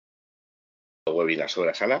webinar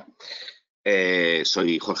sobre Asana.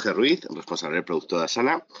 Soy Jorge Ruiz, responsable del producto de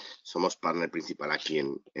Asana. Somos partner principal aquí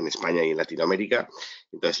en España y en Latinoamérica.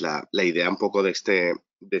 Entonces, la idea un poco de este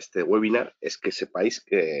webinar es que sepáis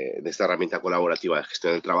que de esta herramienta colaborativa de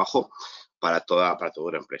gestión del trabajo para toda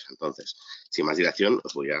una empresa. Entonces, sin más dilación,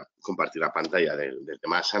 os voy a compartir la pantalla del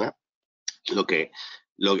tema de Asana.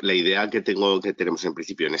 La idea que tenemos en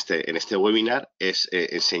principio en este webinar es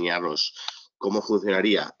enseñaros cómo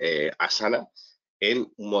funcionaría Asana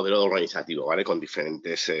en un modelo organizativo, ¿vale? Con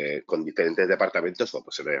diferentes departamentos, como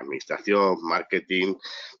puede ser de administración, marketing,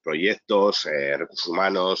 proyectos, recursos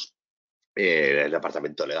humanos, el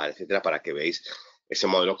departamento legal, etcétera, para que veáis ese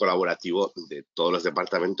modelo colaborativo de todos los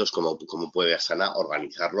departamentos, cómo puede Asana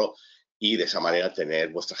organizarlo y de esa manera tener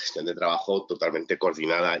vuestra gestión de trabajo totalmente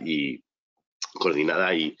coordinada y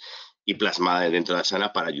plasmada dentro de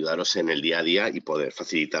Asana para ayudaros en el día a día y poder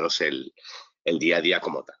facilitaros el día a día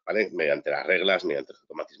como tal, ¿vale? Mediante las reglas, mediante los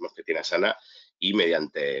automatismos que tiene Asana y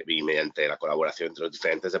mediante la colaboración entre los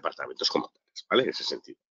diferentes departamentos como tales, ¿vale? En ese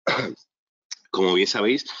sentido. Como bien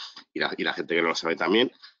sabéis, y la gente que no lo sabe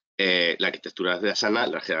también, la arquitectura de Asana,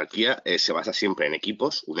 la jerarquía, se basa siempre en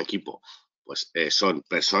equipos. Un equipo pues son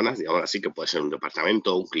personas, digamos así, que puede ser un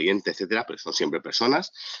departamento, un cliente, etcétera, pero son siempre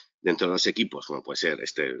personas. Dentro de los equipos, como puede ser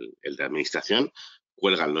el de administración,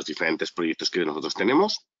 cuelgan los diferentes proyectos que nosotros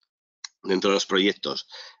tenemos. Dentro de los proyectos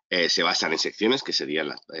se basan en secciones, que sería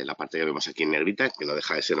la parte que vemos aquí en negrita, que no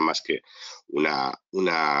deja de ser más que un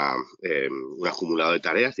acumulado de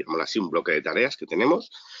tareas, digámoslo así, un bloque de tareas que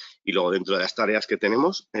tenemos. Y luego dentro de las tareas que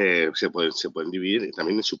tenemos se pueden dividir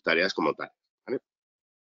también en subtareas como tal, ¿vale?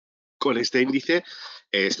 Con este índice,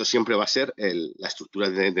 esto siempre va a ser la estructura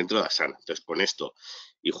dentro de Asana. Entonces, con esto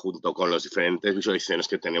y junto con las diferentes visualizaciones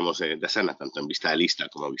que tenemos de Asana, tanto en vista de lista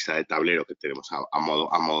como en vista de tablero que tenemos a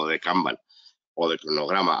modo de Kanban o de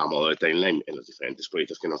cronograma, a modo de timeline en los diferentes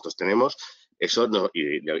proyectos que nosotros tenemos, eso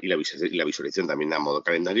y la visualización también a modo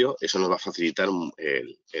calendario, eso nos va a facilitar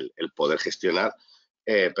el poder gestionar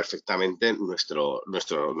perfectamente nuestro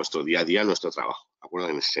día a día, nuestro trabajo, ¿de acuerdo?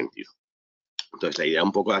 En ese sentido. Entonces, la idea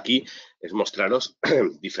un poco aquí es mostraros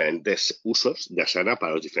diferentes usos de Asana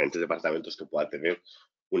para los diferentes departamentos que pueda tener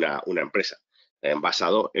una empresa,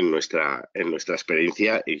 basado en nuestra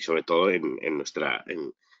experiencia y sobre todo en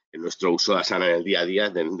nuestro uso de Asana en el día a día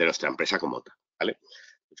de nuestra empresa como tal, ¿vale?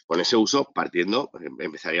 Pues con ese uso, partiendo,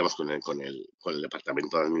 empezaríamos con el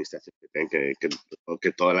departamento de administración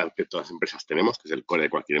que todas las empresas tenemos, que es el core de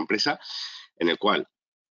cualquier empresa, en el cual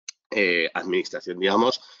administración,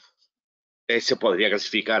 digamos, se podría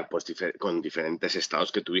clasificar pues, con diferentes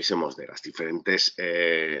estados que tuviésemos de las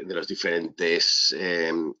diferentes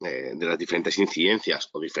incidencias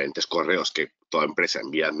o diferentes correos que toda empresa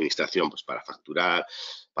envía a administración pues, para facturar,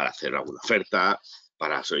 para hacer alguna oferta,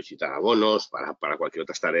 para solicitar abonos, para cualquier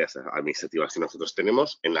otras tareas administrativas que nosotros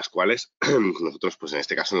tenemos, en las cuales nosotros, pues en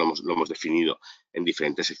este caso, lo hemos definido en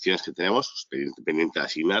diferentes secciones que tenemos, expediente pendiente de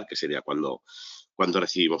asignar, que sería cuando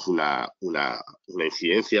recibimos una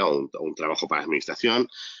incidencia o un trabajo para administración.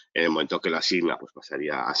 En el momento que lo asigna, pues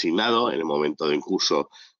pasaría asignado. En el momento de en curso,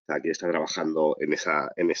 aquí está trabajando en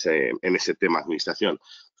ese tema de administración,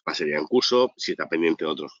 pues pasaría en curso. Si está pendiente de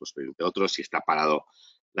otros, pues pendiente de otros. Si está parado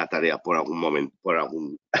la tarea por algún momento, por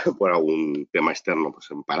algún tema externo, pues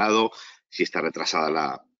en parado. Si está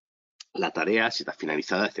retrasada la tarea, si está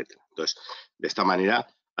finalizada, etcétera. Entonces, de esta manera,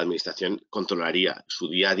 administración controlaría su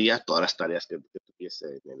día a día, todas las tareas que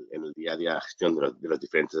tuviese en el día a día, la gestión de los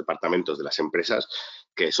diferentes departamentos de las empresas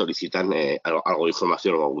que solicitan algo de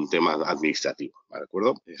información o algún tema administrativo, ¿de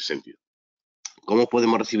acuerdo? En ese sentido. ¿Cómo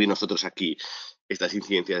podemos recibir nosotros aquí estas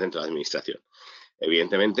incidencias dentro de la administración?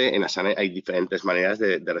 Evidentemente, en Asana hay diferentes maneras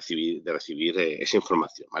de recibir esa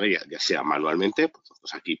información, ¿vale? Ya sea manualmente, pues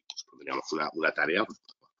nosotros aquí pues, pondríamos una tarea, pues,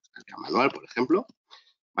 tarea manual, por ejemplo,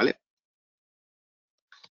 ¿vale?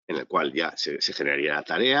 En el cual ya se generaría la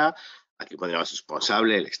tarea, aquí pondríamos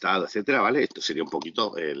responsable, el estado, etcétera, ¿vale? Esto sería un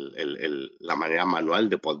poquito la manera manual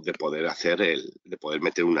de poder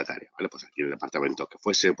meter una tarea, ¿vale? Pues aquí en el departamento que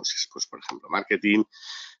fuese, pues por ejemplo, marketing,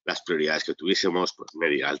 las prioridades que tuviésemos, pues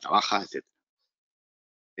media, alta, baja, etcétera.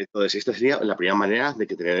 Entonces, esta sería la primera manera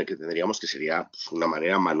que tendríamos, que sería pues, una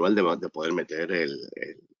manera manual de poder meter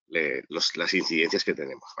las incidencias que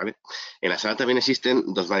tenemos, ¿vale? En la sala también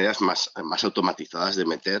existen dos maneras más automatizadas de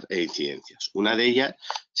meter incidencias. Una de ellas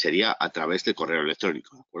sería a través de correo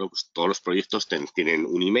electrónico, ¿de acuerdo? Pues todos los proyectos tienen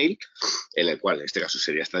un email, en el cual en este caso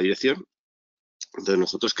sería esta dirección. Entonces,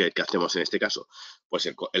 nosotros, ¿qué hacemos en este caso? Pues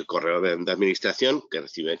el correo de administración que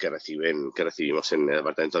recibimos en el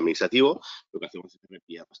departamento administrativo, lo que hacemos es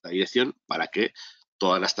enviar a esta dirección para que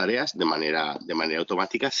todas las tareas de manera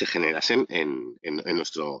automática se generasen en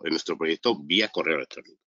nuestro proyecto vía correo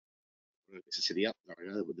electrónico. Esa sería la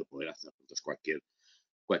manera de poder hacerlo. Entonces,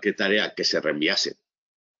 cualquier tarea que se reenviase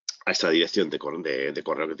a esta dirección de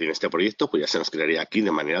correo que tiene este proyecto, pues ya se nos crearía aquí de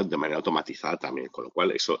manera automatizada también, con lo cual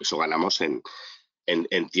eso ganamos en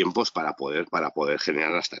tiempos para poder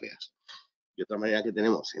generar las tareas. Y otra manera que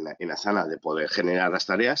tenemos en Asana de poder generar las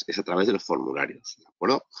tareas es a través de los formularios, ¿de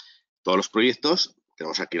acuerdo? Todos los proyectos,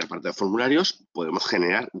 tenemos aquí la parte de formularios, podemos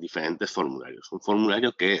generar diferentes formularios. Un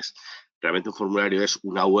formulario realmente un formulario es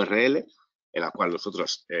una URL en la cual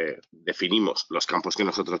nosotros definimos los campos que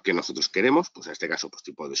nosotros queremos, pues en este caso, pues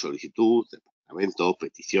tipo de solicitud, departamento,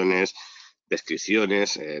 peticiones,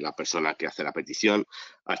 descripciones, la persona que hace la petición,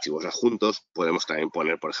 archivos adjuntos. Podemos también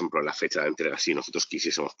poner, por ejemplo, la fecha de entrega. Si nosotros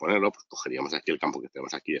quisiésemos ponerlo, pues cogeríamos aquí el campo que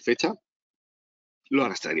tenemos aquí de fecha, lo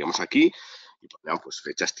arrastraríamos aquí y pondríamos pues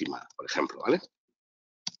fecha estimada, por ejemplo, ¿vale?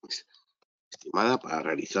 Estimada para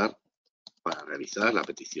realizar la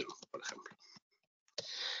petición, por ejemplo.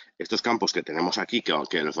 Estos campos que tenemos aquí,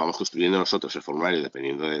 que los vamos construyendo nosotros, el formulario,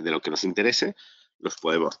 dependiendo de lo que nos interese, los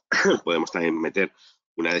podemos también meter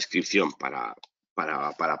una descripción para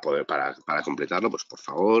completarlo. Pues por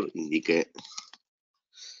favor, indique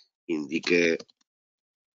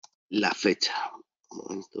la fecha. Un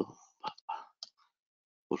momento.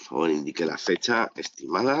 Por favor, indique la fecha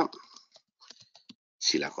estimada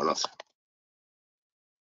si la conoce.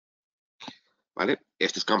 ¿Vale?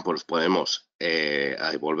 Estos campos los podemos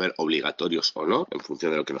volver obligatorios o no, en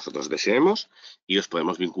función de lo que nosotros deseemos, y los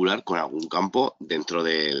podemos vincular con algún campo dentro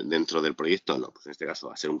del proyecto. No, pues en este caso,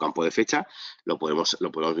 va a ser un campo de fecha, lo podemos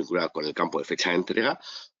vincular con el campo de fecha de entrega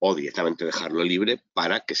o directamente dejarlo libre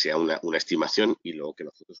para que sea una estimación y luego que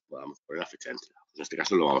nosotros podamos poner la fecha de entrega. Pues en este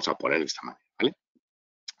caso lo vamos a poner de esta manera, ¿vale?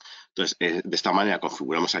 Entonces, de esta manera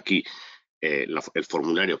configuramos aquí el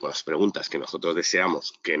formulario con las preguntas que nosotros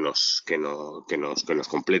deseamos que nos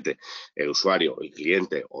complete el usuario, el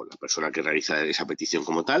cliente o la persona que realiza esa petición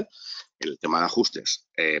como tal. En el tema de ajustes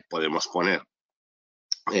podemos poner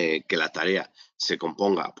que la tarea se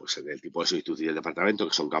componga pues, del tipo de solicitud y del departamento,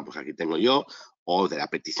 que son campos que aquí tengo yo, o de la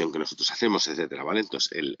petición que nosotros hacemos, etcétera, ¿vale?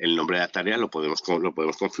 Entonces, el nombre de la tarea lo podemos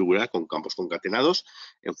configurar con campos concatenados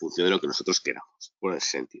en función de lo que nosotros queramos, por ese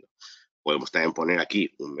sentido. Podemos también poner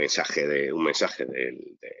aquí un mensaje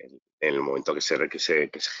en el momento que se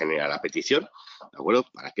genera la petición, ¿de acuerdo?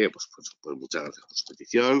 ¿Para qué? Pues muchas gracias por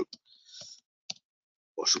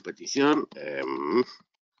su petición.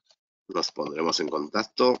 Nos pondremos en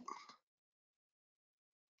contacto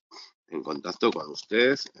con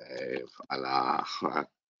usted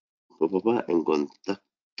en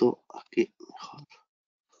contacto aquí mejor.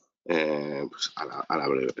 Pues a la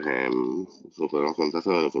breve. Nos podemos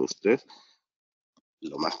contactar con usted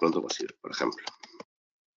lo más pronto posible, por ejemplo.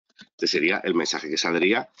 Este sería el mensaje que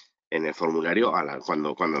saldría en el formulario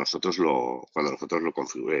cuando nosotros lo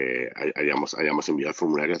hayamos enviado el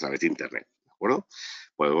formulario a través de internet, ¿de acuerdo?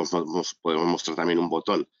 Podemos mostrar también un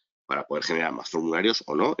botón para poder generar más formularios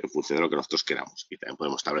o no, en función de lo que nosotros queramos. Y también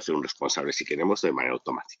podemos establecer un responsable si queremos de manera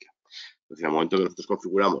automática. Entonces, en el momento que nosotros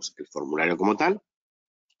configuramos el formulario como tal,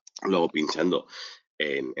 luego pinchando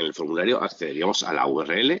en el formulario accederíamos a la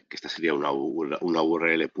URL, que esta sería una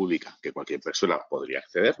URL pública que cualquier persona podría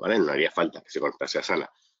acceder, ¿vale? No haría falta que se conectase a Asana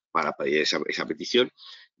para pedir esa petición,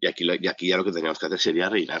 y aquí ya lo que tendríamos que hacer sería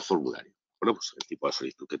rellenar el formulario. Bueno, pues el tipo de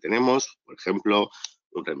solicitud que tenemos, por ejemplo,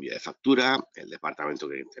 un reenvío de factura, el departamento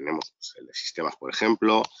que tenemos, pues el de sistemas, por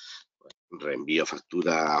ejemplo, reenvío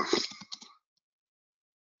factura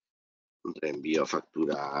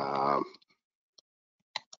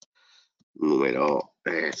número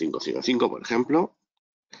 555, por ejemplo.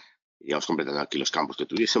 Iríamos completando aquí los campos que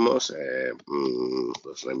tuviésemos.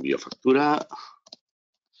 Pues reenvío factura.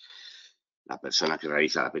 La persona que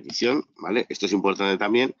realiza la petición, ¿vale? Esto es importante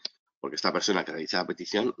también porque esta persona que realiza la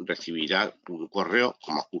petición recibirá un correo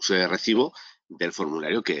como acuse de recibo del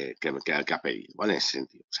formulario que ha pedido, ¿vale? En ese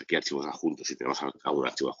sentido. Pues aquí archivos adjuntos, si tenemos algún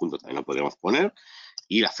archivo adjunto también lo podríamos poner,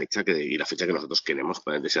 y la fecha que nosotros queremos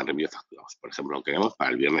poner de ese reenvío de factura. Por ejemplo, lo queremos para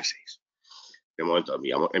el viernes 6. De momento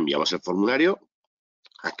enviamos el formulario.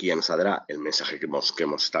 Aquí ya nos saldrá el mensaje que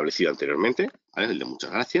hemos establecido anteriormente, ¿vale? El de muchas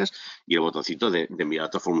gracias, y el botoncito de enviar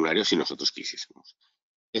otro formulario si nosotros quisiésemos.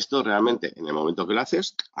 Esto realmente, en el momento que lo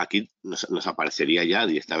haces, aquí nos aparecería ya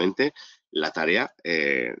directamente la tarea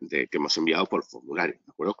que hemos enviado por formulario,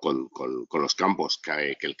 ¿de acuerdo? Con los campos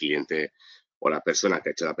que el cliente o la persona que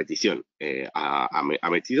ha hecho la petición ha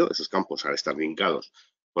metido. Esos campos, al estar linkados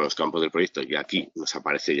con los campos del proyecto, y aquí nos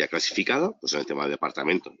aparece ya clasificado, pues en el tema del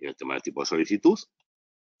departamento y en el tema del tipo de solicitud,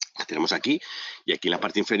 que tenemos aquí, y aquí en la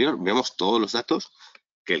parte inferior vemos todos los datos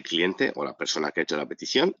que el cliente o la persona que ha hecho la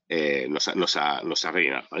petición nos ha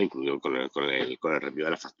rellenado, ¿vale? Incluido con el reenvío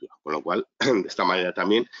de la factura. Con lo cual, de esta manera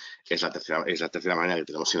también es la tercera manera que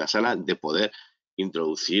tenemos en Asana de poder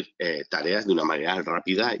introducir tareas de una manera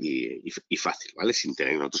rápida y fácil, ¿vale? Sin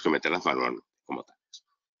tener nosotros que meterlas manualmente como tal.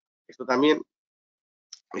 Esto también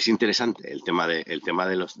es interesante, del tema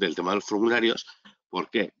de los formularios. ¿Por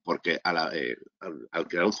qué? Porque al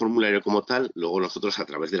crear un formulario como tal, luego nosotros a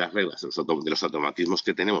través de las reglas, de los automatismos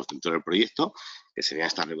que tenemos dentro del proyecto, que serían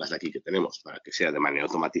estas reglas de aquí que tenemos para que sea de manera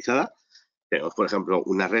automatizada, tenemos, por ejemplo,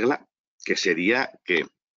 una regla que sería que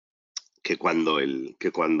cuando,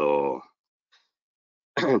 que cuando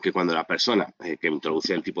que cuando la persona que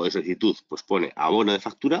introduce el tipo de solicitud pues pone abono de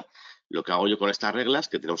factura, lo que hago yo con estas reglas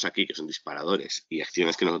que tenemos aquí, que son disparadores y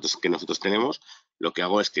acciones que nosotros tenemos, lo que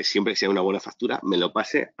hago es que siempre que sea una buena factura, me lo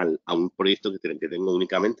pase a un proyecto que tengo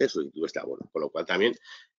únicamente solicitudes de abono, con lo cual también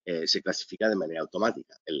se clasifica de manera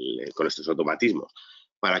automática con estos automatismos.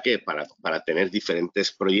 ¿Para qué? Para tener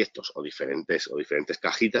diferentes proyectos o diferentes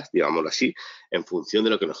cajitas, digámoslo así, en función de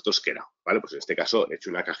lo que nosotros queramos, ¿vale? Pues en este caso he hecho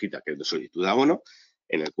una cajita que es de solicitud de abono,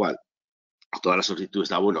 en el cual todas las solicitudes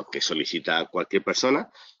de abono que solicita cualquier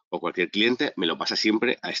persona o cualquier cliente me lo pasa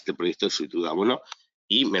siempre a este proyecto de solicitud de abono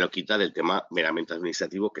y me lo quita del tema meramente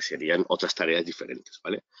administrativo, que serían otras tareas diferentes,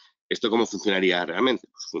 ¿vale? ¿Esto cómo funcionaría realmente?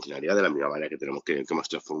 Pues funcionaría de la misma manera que hemos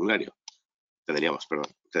hecho el formulario.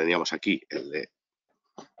 Tendríamos aquí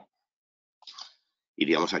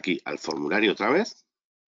iríamos aquí al formulario otra vez,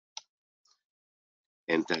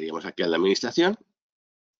 entraríamos aquí a la administración.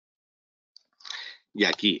 Y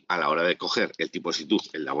aquí, a la hora de coger el tipo de solicitud,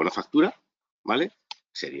 el de abono factura, ¿vale?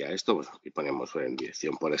 Sería esto, pues aquí ponemos en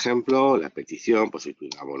dirección, por ejemplo, la petición, pues solicitud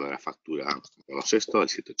de abono de la factura, ponemos esto, el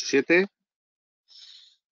 787.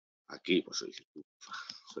 Aquí, pues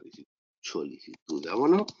solicitud de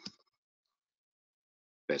abono.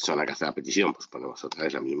 Persona que hace la petición, pues ponemos otra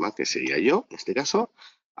vez la misma, que sería yo, en este caso.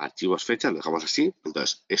 Archivos, fechas, lo dejamos así.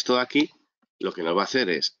 Entonces, esto de aquí, lo que nos va a hacer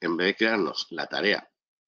es, en vez de crearnos la tarea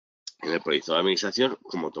en el proyecto de administración,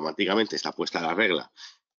 como automáticamente está puesta la regla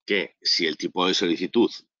que si el tipo de solicitud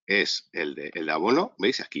es el de abono,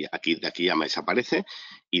 ¿veis? Aquí ya me desaparece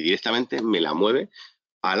y directamente me la mueve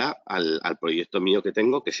al proyecto mío que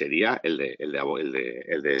tengo, que sería el de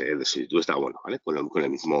solicitudes de abono, ¿vale? Con los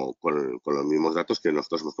mismos datos que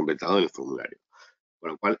nosotros hemos completado en el formulario. Con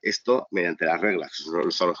lo cual, esto, mediante las reglas, que son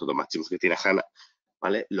los automatismos que tiene Asana,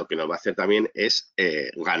 ¿vale? Lo que nos va a hacer también es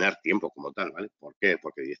ganar tiempo como tal, ¿vale? ¿Por qué?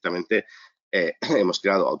 Porque directamente hemos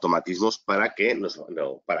creado automatismos para que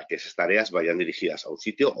esas tareas vayan dirigidas a un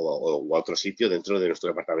sitio o a otro sitio dentro de nuestro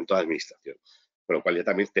departamento de administración. Con lo cual ya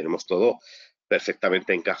también tenemos todo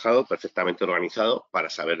perfectamente encajado, perfectamente organizado para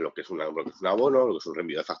saber lo que es un abono, lo que es un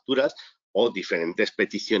reenvío de facturas o diferentes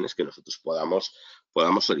peticiones que nosotros podamos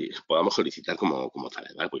solicitar como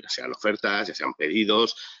tales, ¿vale? Pues ya sean ofertas, ya sean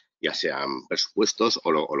pedidos, ya sean presupuestos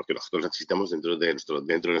o lo que nosotros necesitamos dentro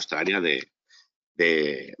de nuestra área de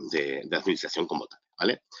administración como tal,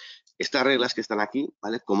 ¿vale? Estas reglas que están aquí,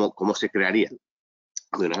 ¿vale? ¿Cómo se crearían?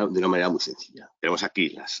 De una manera muy sencilla. Tenemos aquí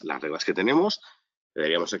las reglas que tenemos, le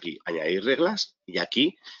daríamos aquí añadir reglas y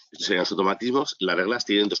aquí, estos serían los automatismos, las reglas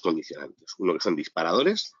tienen dos condicionantes, uno que son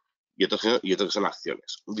disparadores y otro que son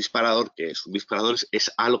acciones. Un disparador, ¿qué es? Un disparador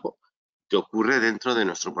es algo que ocurre dentro de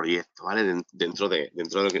nuestro proyecto, ¿vale? Dentro de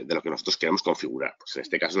lo que nosotros queremos configurar. Pues en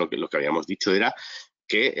este caso lo que habíamos dicho era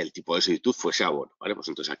que el tipo de solicitud fuese abono, ¿vale? Pues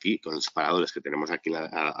entonces aquí, con los disparadores que tenemos aquí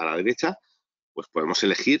a la derecha, pues podemos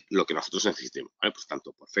elegir lo que nosotros necesitemos, ¿vale? Pues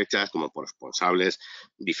tanto por fechas como por responsables,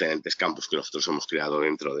 diferentes campos que nosotros hemos creado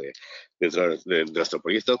dentro de nuestro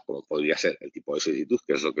proyecto, como podría ser el tipo de solicitud,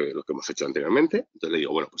 que es lo que hemos hecho anteriormente. Entonces le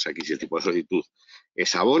digo, bueno, pues aquí si el tipo de solicitud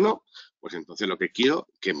es abono, pues entonces lo que quiero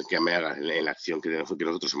que me haga en la acción que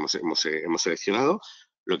nosotros hemos seleccionado,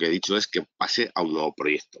 lo que he dicho es que pase a un nuevo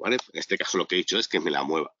proyecto, ¿vale? En este caso lo que he dicho es que me la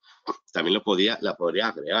mueva. También la podría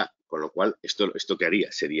agregar, con lo cual esto que haría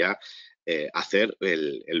sería hacer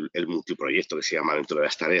el multiproyecto que se llama dentro de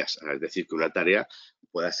las tareas, es decir, que una tarea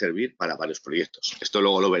pueda servir para varios proyectos. Esto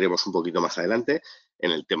luego lo veremos un poquito más adelante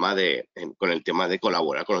con el tema de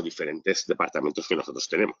colaborar con los diferentes departamentos que nosotros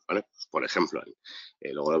tenemos, ¿vale? Pues, por ejemplo,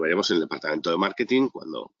 luego lo veremos en el departamento de marketing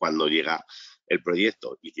cuando llega el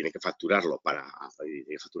proyecto y tiene que facturarlo facturar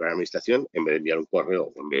la administración, en vez de enviar un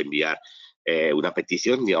correo o en vez de enviar una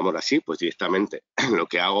petición, digamos así, pues directamente lo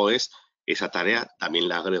que hago es esa tarea también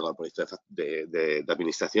la agrego al proyecto de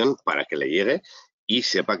administración para que le llegue y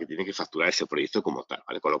sepa que tiene que facturar ese proyecto como tal,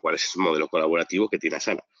 ¿vale? Con lo cual ese es un modelo colaborativo que tiene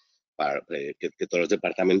Asana, para que todos los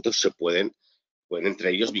departamentos pueden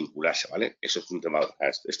entre ellos vincularse, ¿vale? Eso es un tema,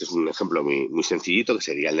 este es un ejemplo muy sencillito que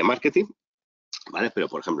sería el de marketing. ¿vale? Pero,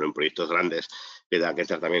 por ejemplo, en proyectos grandes que tenga que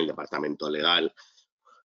entrar también el departamento legal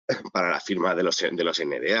para la firma de los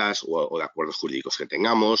NDAs o de acuerdos jurídicos que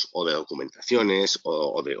tengamos, o de documentaciones,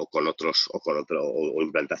 o con otros, o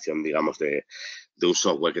implantación, digamos, de un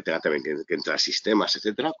software que tenga también que entrar sistemas,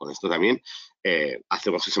 etcétera. Con esto también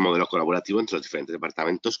hacemos ese modelo colaborativo entre los diferentes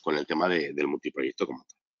departamentos con el tema del multiproyecto como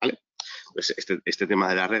tal, ¿vale? Pues este tema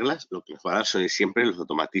de las reglas lo que nos va a dar son siempre los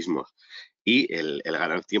automatismos y el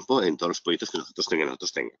ganar tiempo en todos los proyectos que nosotros tengamos,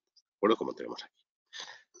 ¿de acuerdo? Como tenemos aquí.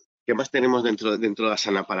 ¿Qué más tenemos dentro de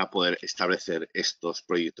Asana para poder establecer estos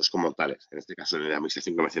proyectos como tales? En este caso, en la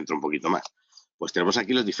administración, que me centro un poquito más. Pues tenemos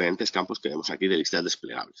aquí los diferentes campos que vemos aquí de listas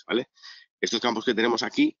desplegables, ¿vale? Estos campos que tenemos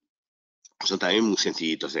aquí son también muy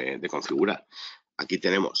sencillitos de configurar. Aquí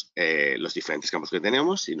tenemos los diferentes campos que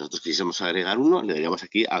tenemos. Si nosotros quisiésemos agregar uno, le daríamos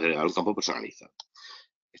aquí agregar un campo personalizado.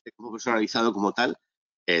 Este campo personalizado como tal,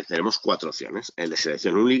 tenemos 4 opciones. El de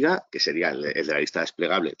selección única, que sería el de la lista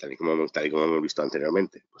desplegable, tal y como hemos visto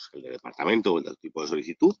anteriormente, pues el de departamento o el de tipo de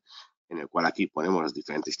solicitud, en el cual aquí ponemos los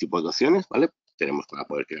diferentes tipos de opciones, ¿vale? Tenemos para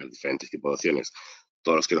poder crear diferentes tipos de opciones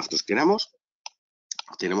todos los que nosotros queramos.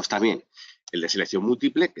 Tenemos también el de selección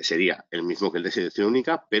múltiple, que sería el mismo que el de selección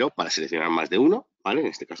única, pero para seleccionar más de uno, ¿vale? En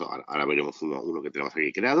este caso, ahora veremos uno que tenemos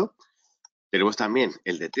aquí creado. Tenemos también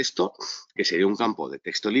el de texto, que sería un campo de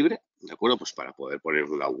texto libre, ¿de acuerdo? Pues para poder poner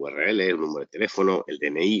una URL, un número de teléfono, el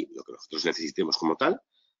DNI, lo que nosotros necesitemos como tal, ¿de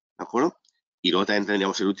acuerdo? Y luego también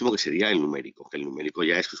tendríamos el último, que sería el numérico, que el numérico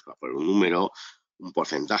ya es pues, para poner un número, un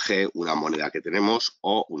porcentaje, una moneda que tenemos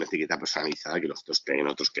o una etiqueta personalizada que nosotros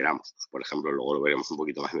queramos. Pues, por ejemplo, luego lo veremos un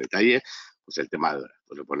poquito más en detalle, pues el tema de horas.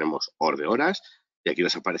 Pues le ponemos hor de horas y aquí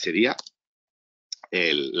nos aparecería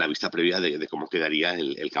la vista previa de cómo quedaría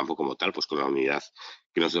el campo como tal, pues con la unidad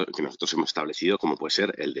que nosotros hemos establecido, como puede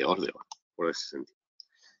ser el de hor de hora, por ese sentido.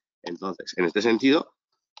 Entonces, en este sentido,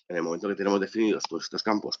 en el momento que tenemos definidos pues, estos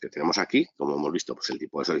campos que tenemos aquí, como hemos visto, pues el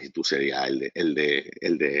tipo de solicitud sería el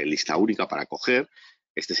de lista única para coger,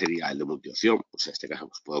 este sería el de multiopción, pues en este caso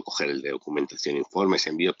pues, puedo coger el de documentación, informes,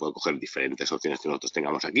 envíos, puedo coger diferentes opciones que nosotros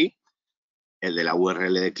tengamos aquí. El de la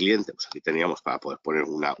URL de cliente, pues aquí teníamos para poder poner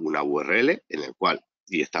una URL en el cual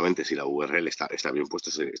directamente, si la URL está bien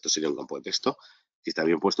puesto, esto sería un campo de texto, si está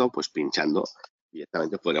bien puesto, pues pinchando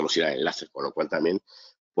directamente podríamos ir al enlace, con lo cual también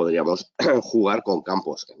podríamos jugar con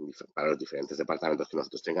campos para los diferentes departamentos que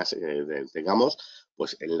nosotros tengamos,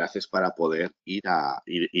 pues enlaces para poder ir a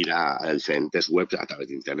diferentes webs a través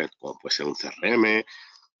de Internet, como puede ser un CRM,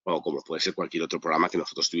 o como puede ser cualquier otro programa que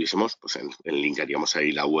nosotros tuviésemos, pues linkaríamos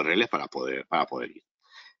ahí la URL para poder ir.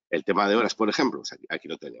 El tema de horas, por ejemplo, pues aquí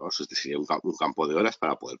lo tenemos. Este sería un campo de horas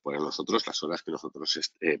para poder poner nosotros las horas que nosotros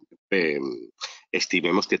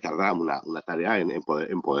estimemos que tarda una tarea en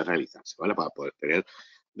poder realizarse, ¿vale? Para poder tener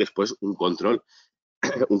después un control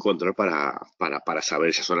para saber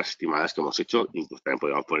esas horas estimadas que hemos hecho. Incluso también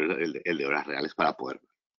podríamos poner el de horas reales para poder, ¿de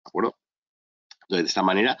acuerdo? Entonces, de esta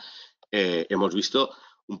manera, hemos visto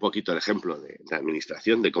un poquito el ejemplo de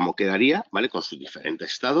administración de cómo quedaría, ¿vale? Con sus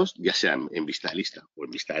diferentes estados, ya sea en vista de lista o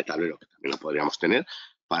en vista de tablero, que también lo podríamos tener,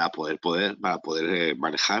 para poder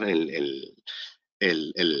manejar el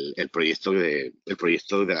proyecto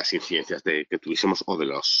de las incidencias que tuviésemos o de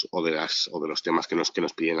los temas que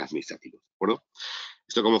nos piden administrativos, ¿de acuerdo?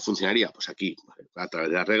 ¿Esto cómo funcionaría? Pues aquí, a través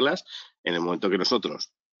de las reglas, en el momento que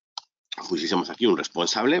nosotros pusiésemos aquí un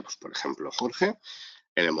responsable, pues por ejemplo Jorge,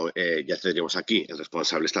 ya tendríamos aquí el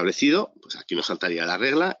responsable establecido, pues aquí nos saltaría la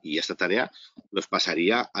regla y esta tarea nos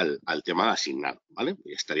pasaría al tema de asignar, ¿vale?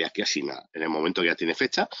 Y estaría aquí asignada. En el momento que ya tiene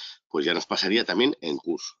fecha, pues ya nos pasaría también en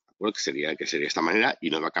curso, ¿de acuerdo? Que sería de esta manera y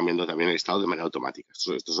nos va cambiando también el estado de manera automática.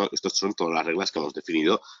 Estos son todas las reglas que hemos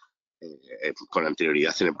definido con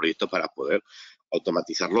anterioridad en el proyecto para poder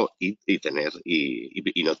automatizarlo y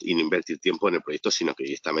no invertir tiempo en el proyecto, sino que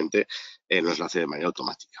directamente nos lo hace de manera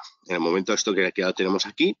automática. En el momento de esto que ya tenemos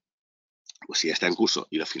aquí, pues si ya está en curso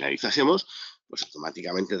y lo finalizásemos, pues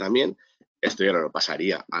automáticamente también esto ya lo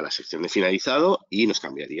pasaría a la sección de finalizado y nos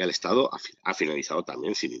cambiaría el estado a finalizado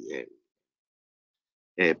también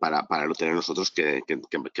para no tener nosotros que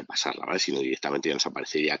pasarla, ¿vale? Sino directamente ya nos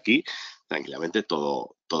aparecería aquí tranquilamente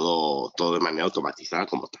todo de manera automatizada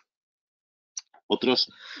como tal. Otros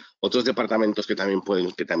departamentos que también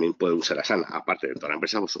pueden usar Asana, aparte de toda la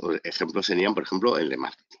empresa, pues, ejemplos serían, por ejemplo, el de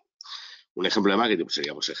marketing. Un ejemplo de marketing pues,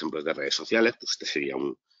 sería pues, ejemplos de redes sociales, pues este sería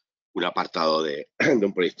un apartado de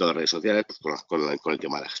un proyecto de redes sociales pues, con el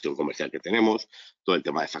tema de la gestión comercial que tenemos, todo el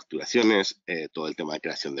tema de facturaciones, todo el tema de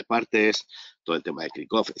creación de partes, todo el tema de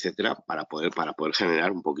click-off, etcétera, para poder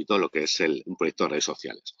generar un poquito lo que es un proyecto de redes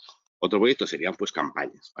sociales. Otro proyecto serían pues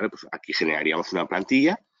campañas, ¿vale? Pues aquí generaríamos una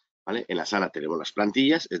plantilla ¿vale? En Asana tenemos las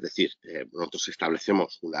plantillas, es decir, nosotros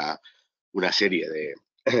establecemos una serie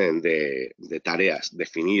de tareas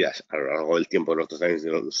definidas a lo largo del tiempo de nuestros años,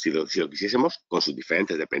 si lo quisiésemos, con sus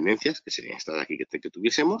diferentes dependencias, que serían estas de aquí que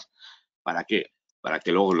tuviésemos. ¿Para qué? Para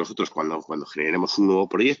que luego nosotros, cuando generemos un nuevo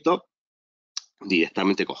proyecto,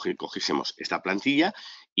 directamente cogiésemos esta plantilla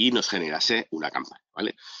y nos generase una campaña,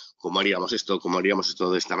 ¿vale? ¿Cómo haríamos esto? ¿Cómo haríamos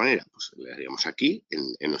esto de esta manera? Pues le haríamos aquí,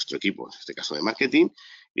 en nuestro equipo, en este caso de marketing,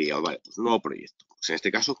 y diríamos, vale, pues nuevo proyecto. Pues en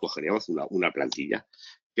este caso cogeríamos una plantilla.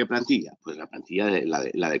 ¿Qué plantilla? Pues la plantilla de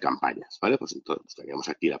la de campañas, ¿vale? Pues entonces buscaríamos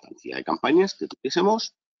aquí la plantilla de campañas que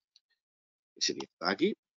tuviésemos, que sería esta de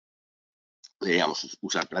aquí, le daríamos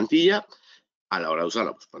usar plantilla. A la hora de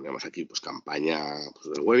usarla, pues pondríamos aquí pues campaña pues,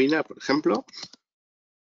 del webinar, por ejemplo,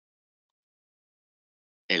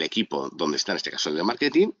 el equipo donde está, en este caso el de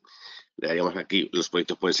marketing. Le daríamos aquí, los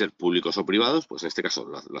proyectos pueden ser públicos o privados, pues en este caso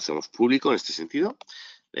lo hacemos público en este sentido.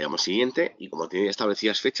 Le damos siguiente y como tiene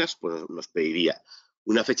establecidas fechas, pues nos pediría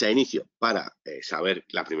una fecha de inicio para saber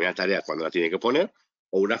la primera tarea cuándo la tiene que poner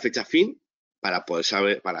o una fecha fin para poder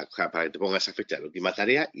saber, para que te ponga esa fecha de la última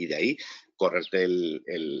tarea y de ahí correrte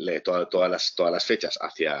todas las fechas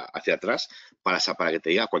hacia atrás para que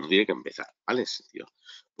te diga cuándo tiene que empezar, ¿vale? En ese sentido.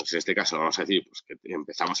 Pues en este caso vamos a decir pues, que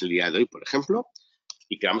empezamos el día de hoy, por ejemplo,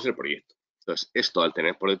 y creamos el proyecto. Entonces, esto al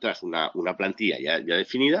tener por detrás una plantilla ya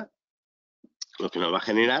definida, lo que nos va a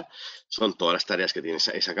generar son todas las tareas que tiene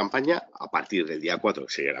esa campaña a partir del día 4,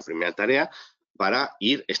 que sería la primera tarea, para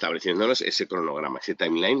ir estableciéndonos ese cronograma, ese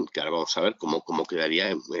timeline, que ahora vamos a ver cómo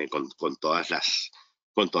quedaría con todas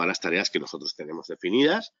las tareas que nosotros tenemos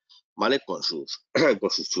definidas, ¿vale? Con sus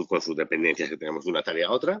dependencias que tenemos de una tarea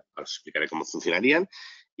a otra. Ahora os explicaré cómo funcionarían.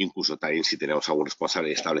 Incluso también si tenemos algún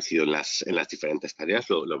responsable establecido en las diferentes tareas,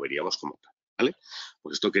 lo veríamos como tal, ¿vale?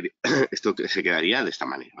 Pues esto se quedaría de esta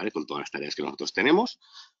manera, ¿vale? Con todas las tareas que nosotros tenemos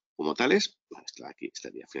como tales. Bueno, esta aquí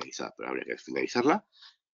estaría finalizada, pero habría que finalizarla.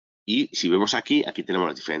 Y si vemos aquí tenemos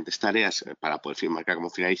las diferentes tareas para poder marcar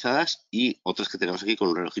como finalizadas y otras que tenemos aquí con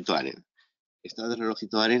un relojito de arena. Esta de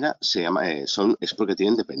relojito de arena es porque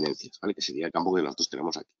tienen dependencias, ¿vale? Que sería el campo que nosotros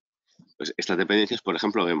tenemos aquí. Pues estas dependencias, por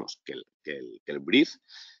ejemplo, vemos que el brief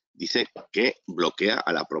dice que bloquea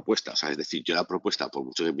a la propuesta. O sea, es decir, yo la propuesta, por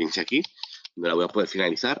mucho que piense aquí, no la voy a poder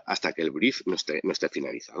finalizar hasta que el brief no esté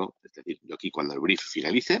finalizado. Es decir, yo aquí cuando el brief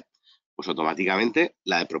finalice, pues automáticamente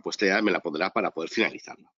la de propuesta ya me la pondrá para poder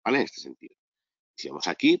finalizarla, ¿vale? En este sentido. Si vemos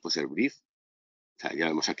aquí, pues el brief, o sea, ya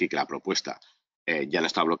vemos aquí que la propuesta ya no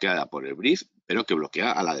está bloqueada por el brief, pero que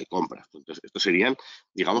bloquea a la de compras. Entonces, estos serían,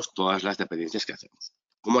 digamos, todas las dependencias que hacemos.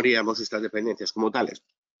 ¿Cómo haríamos estas dependencias como tales?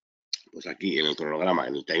 Pues aquí en el cronograma,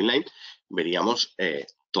 en el timeline, veríamos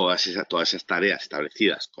todas esas tareas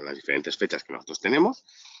establecidas con las diferentes fechas que nosotros tenemos.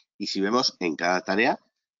 Y si vemos en cada tarea,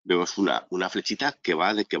 vemos una flechita que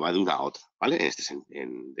va de una a otra, ¿vale?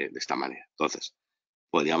 De esta manera. Entonces,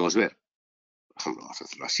 podríamos ver, por ejemplo, vamos a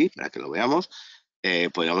hacerlo así para que lo veamos.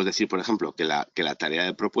 Podríamos decir, por ejemplo, que la tarea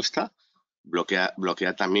de propuesta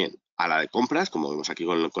bloquea también a la de compras, como vemos aquí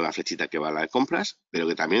con la flechita que va a la de compras, pero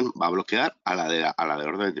que también va a bloquear a la de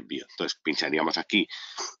orden de envío. Entonces, pincharíamos aquí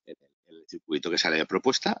en el circuito que sale de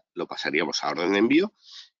propuesta, lo pasaríamos a orden de envío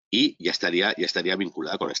y ya estaría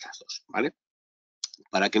vinculada con estas dos, ¿vale?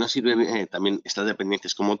 ¿Para qué nos sirven también estas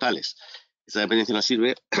dependencias como tales? Esta dependencia nos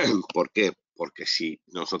sirve, ¿por qué? Porque si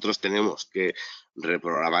nosotros tenemos que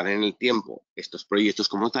reprogramar en el tiempo estos proyectos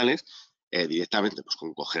como tales, directamente pues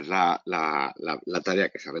con coger la tarea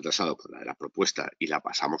que se ha retrasado por la de la propuesta y la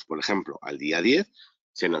pasamos, por ejemplo, al día 10,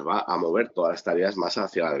 se nos va a mover todas las tareas más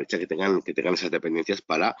hacia la derecha que tengan esas dependencias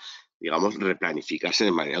para, digamos, replanificarse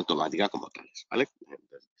de manera automática como tales, ¿vale?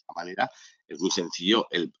 Entonces, de esta manera es muy sencillo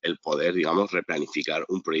el poder, digamos, replanificar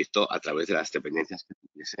un proyecto a través de las dependencias que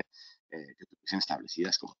tuviesen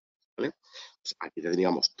establecidas como, ¿vale? Pues aquí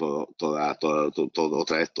tendríamos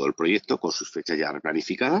otra vez todo el proyecto con sus fechas ya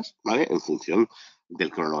replanificadas, ¿vale? En función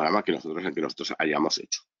del cronograma que nosotros hayamos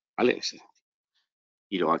hecho, ¿vale?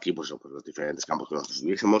 Y luego aquí, pues los diferentes campos que nosotros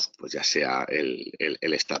tuviésemos, pues ya sea el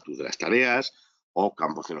estatus de las tareas o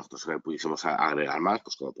campos que nosotros pudiésemos agregar más,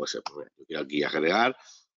 pues como puede ser, pues, yo quiero aquí agregar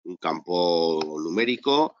un campo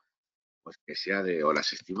numérico, pues que sea de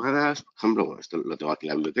horas estimadas, por ejemplo, bueno, esto lo tengo aquí en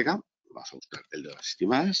la biblioteca, vamos a buscar el de horas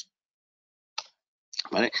estimadas,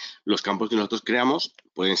 ¿vale? Los campos que nosotros creamos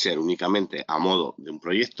pueden ser únicamente a modo de un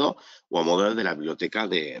proyecto o a modo de la biblioteca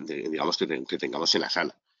digamos, que tengamos en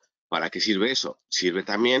Asana. ¿Para qué sirve eso? Sirve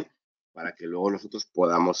también para que luego nosotros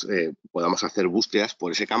podamos hacer búsquedas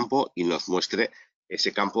por ese campo y nos muestre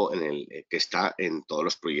ese campo que está en todos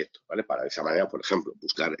los proyectos, ¿vale? Para de esa manera, por ejemplo,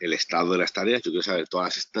 buscar el estado de las tareas. Yo quiero saber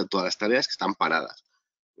todas las tareas que están paradas.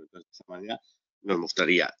 Entonces, de esa manera nos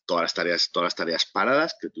mostraría todas las tareas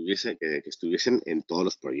paradas que estuviesen en todos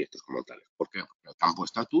los proyectos como tales. ¿Por qué? Porque el campo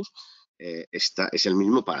estatus es el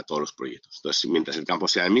mismo para todos los proyectos. Entonces, mientras el campo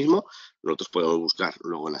sea el mismo, nosotros podemos buscar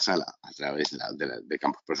luego en Asana a través de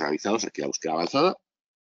campos personalizados, aquí la búsqueda avanzada,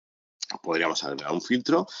 podríamos agregar un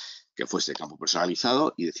filtro que fuese campo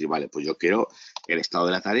personalizado y decir, vale, pues yo quiero el estado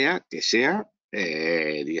de la tarea que sea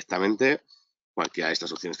directamente cualquiera de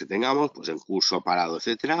estas opciones que tengamos, pues en curso, parado,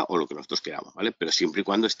 etcétera, o lo que nosotros queramos, ¿vale? Pero siempre y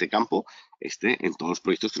cuando este campo esté en todos los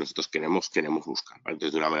proyectos que nosotros queremos buscar, ¿vale?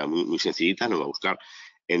 Entonces, de una manera muy sencillita, nos va a buscar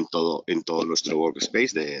en todo nuestro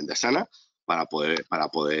workspace de Asana para poder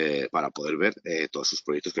ver todos sus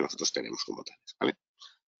proyectos que nosotros tenemos como tales, ¿vale?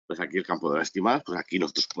 Pues aquí el campo de las estimadas, pues aquí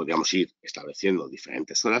nosotros podríamos ir estableciendo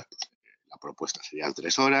diferentes horas. Pues, la propuesta serían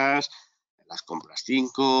 3 horas, las compras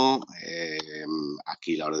 5,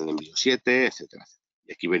 aquí la orden de envío 7, etcétera, etcétera.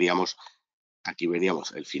 Y aquí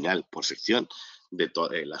veríamos el final por sección de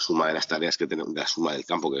la suma de las tareas que tenemos, de la suma del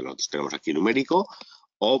campo que nosotros tenemos aquí numérico,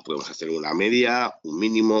 o podemos hacer una media, un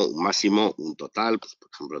mínimo, un máximo, un total. Pues, por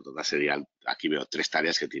ejemplo, el total serían, aquí veo 3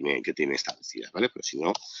 tareas que tiene establecidas, ¿vale? Pero si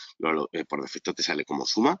no, por defecto te sale como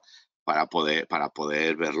suma para poder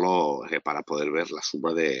verlo, para poder ver la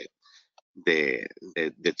suma de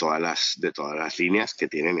todas las líneas que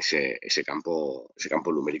tienen ese campo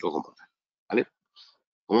numérico como tal, ¿vale?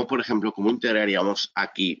 Como por ejemplo, ¿cómo integraríamos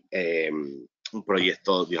aquí un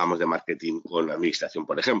proyecto, digamos, de marketing con administración,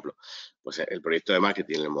 por ejemplo? Pues el proyecto de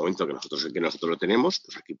marketing, en el momento que nosotros lo tenemos,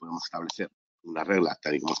 pues aquí podemos establecer una regla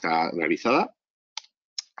tal y como está realizada,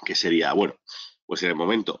 que sería, bueno, pues en el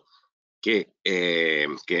momento que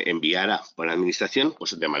enviara por la administración,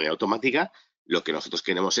 pues de manera automática, lo que nosotros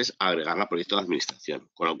queremos es agregarla al proyecto de administración.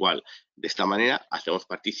 Con lo cual, de esta manera, hacemos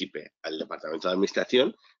partícipe al departamento de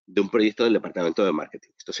administración de un proyecto del departamento de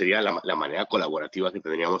marketing. Esto sería la manera colaborativa que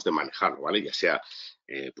tendríamos de manejarlo, ¿vale? Ya sea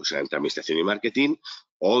pues entre administración y marketing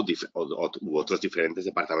u otros diferentes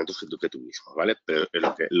departamentos que tuviésemos, ¿vale? Pero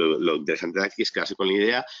lo interesante de aquí es quedarse con la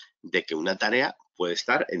idea de que una tarea puede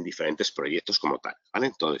estar en diferentes proyectos como tal, ¿vale?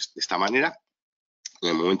 Entonces, de esta manera, en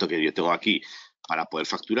el momento que yo tengo aquí para poder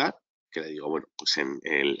facturar, que le digo, bueno, pues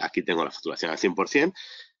aquí tengo la facturación al 100%,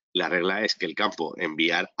 la regla es que el campo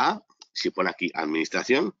enviar a, si pone aquí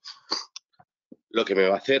administración, lo que me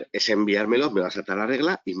va a hacer es enviármelo, me va a saltar la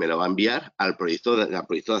regla y me lo va a enviar al proyecto de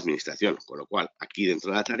administración. Con lo cual, aquí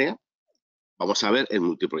dentro de la tarea, vamos a ver el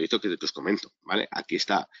multiproyecto que os comento, ¿vale? Aquí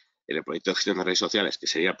está el proyecto de gestión de redes sociales, que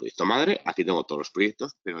sería el proyecto madre. Aquí tengo todos los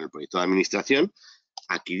proyectos, pero en el proyecto de administración,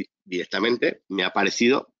 aquí directamente me ha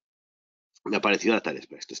aparecido la tarea.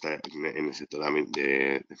 Esto está en el sector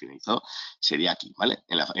de finalizado. Sería aquí, ¿vale?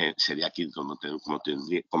 Sería aquí como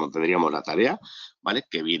tendríamos la tarea, ¿vale?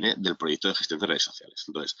 Que viene del proyecto de gestión de redes sociales.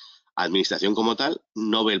 Entonces, administración como tal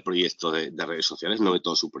no ve el proyecto de redes sociales, no ve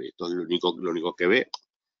todo su proyecto. Lo único que ve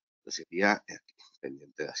sería aquí,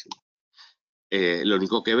 pendiente de así. Lo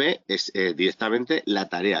único que ve es directamente la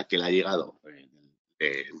tarea que le ha llegado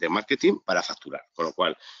de marketing para facturar. Con lo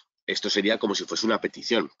cual, esto sería como si fuese una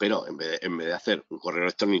petición, pero en vez de hacer un correo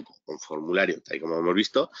electrónico o un formulario, tal y como hemos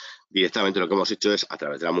visto, directamente lo que hemos hecho es, a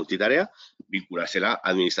través de la multitarea, vinculársela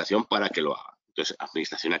a administración para que lo haga. Entonces,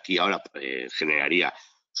 administración aquí ahora generaría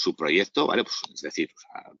su proyecto, ¿vale? Pues, es decir,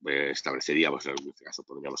 establecería, pues en este caso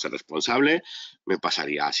podríamos ser responsable, me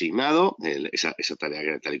pasaría asignado esa tarea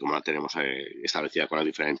que tal y como la tenemos establecida con las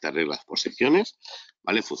diferentes reglas por secciones,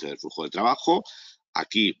 ¿vale? En función del flujo de trabajo.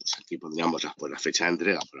 Aquí, pues aquí pondríamos la fecha de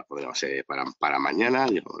entrega, pues la pondríamos para mañana,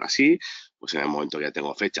 digamos así. Pues en el momento que ya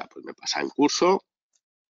tengo fecha, pues me pasa en curso.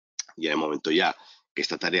 Y en el momento ya que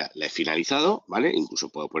esta tarea la he finalizado, ¿vale? Incluso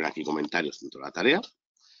puedo poner aquí comentarios dentro de la tarea.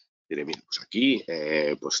 Diré, mira, pues aquí,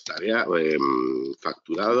 pues tarea,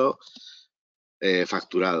 facturado,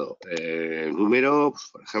 número, pues,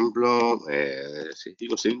 por ejemplo,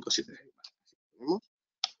 65576.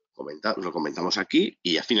 Lo comentamos aquí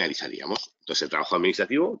y ya finalizaríamos. Entonces, el trabajo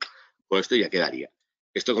administrativo, con esto ya quedaría.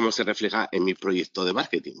 ¿Esto cómo se refleja en mi proyecto de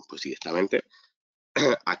marketing? Pues directamente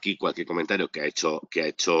aquí cualquier comentario que ha hecho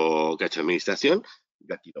administración,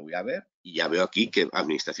 yo aquí lo voy a ver y ya veo aquí que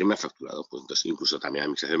administración me ha facturado. Pues entonces incluso también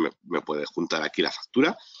administración me puede juntar aquí la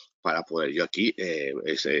factura para poder yo aquí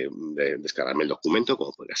descargarme el documento,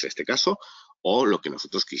 como podría ser este caso, o lo que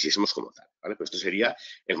nosotros quisiésemos como tal, ¿vale? Pues esto sería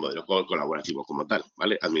el modelo colaborativo como tal,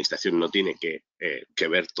 ¿vale? Administración no tiene que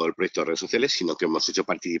ver todo el proyecto de redes sociales, sino que hemos hecho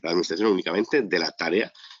participar a administración únicamente de la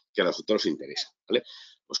tarea que a nosotros nos interesa, ¿vale?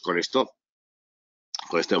 Pues con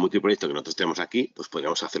este multiproyecto que nosotros tenemos aquí, pues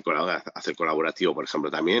podríamos hacer colaborativo, por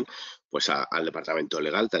ejemplo, también pues al departamento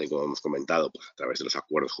legal, tal y como hemos comentado, pues a través de los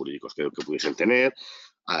acuerdos jurídicos que pudiesen tener,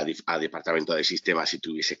 a departamento de sistemas si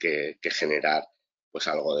tuviese que generar pues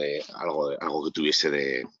algo que tuviese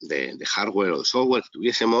de hardware o de software que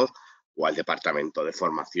tuviésemos, o al departamento de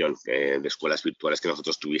formación de escuelas virtuales que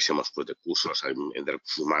nosotros tuviésemos, pues de cursos de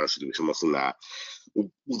recursos humanos, si tuviésemos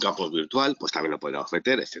un campus virtual, pues también lo podríamos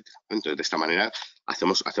meter, etcétera. Entonces, de esta manera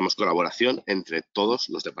hacemos colaboración entre todos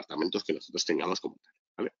los departamentos que nosotros tengamos como tal,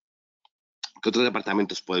 ¿vale? ¿Qué otros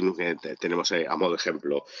departamentos tenemos a modo de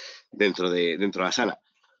ejemplo dentro de Asana?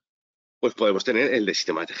 Pues podemos tener el de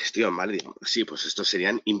sistemas de gestión, ¿vale? Digamos, sí, pues estos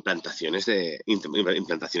serían implantaciones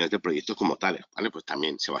de proyectos como tales, ¿vale? Pues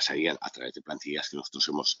también se basarían a través de plantillas que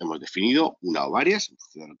nosotros hemos definido, una o varias, en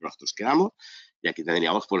función de lo que nosotros queramos, y aquí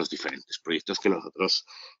tendríamos pues los diferentes proyectos que nosotros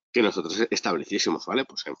estableciésemos, ¿vale?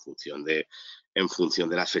 Pues en función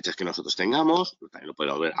de las fechas que nosotros tengamos, pues también lo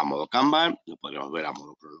podemos ver a modo Kanban, lo podemos ver a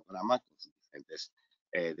modo cronograma, con sus diferentes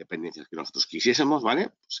dependencias que nosotros quisiésemos,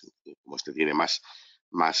 ¿vale? Pues, como este tiene más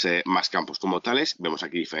campos como tales, vemos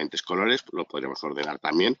aquí diferentes colores, lo podríamos ordenar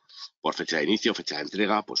también por fecha de inicio, fecha de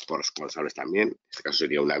entrega, pues por responsables también. En este caso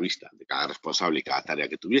sería una vista de cada responsable y cada tarea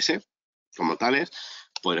que tuviese como tales.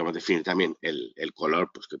 Podríamos definir también el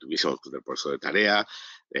color pues, que tuviésemos pues, del proceso de tarea,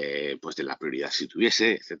 pues de la prioridad si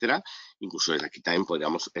tuviese, etcétera. Incluso desde aquí también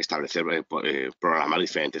podríamos establecer, programar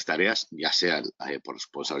diferentes tareas, ya sean por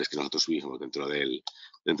responsables que nosotros tuviésemos dentro del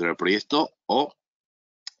proyecto o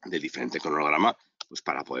del diferente cronograma, pues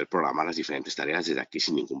para poder programar las diferentes tareas desde aquí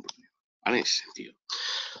sin ningún problema, ¿vale? En ese sentido.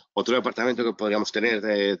 Otro departamento que podríamos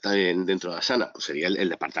tener también dentro de Asana pues sería el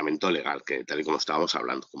departamento legal, que tal y como estábamos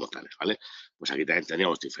hablando como tales, ¿vale? Pues aquí también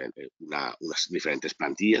tendríamos unas diferentes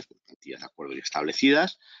plantillas, pues plantillas de acuerdo ya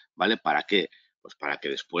establecidas, ¿vale? ¿Para qué? Pues para que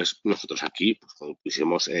después nosotros aquí pues,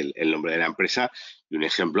 pusiésemos el nombre de la empresa y un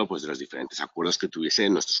ejemplo pues, de los diferentes acuerdos que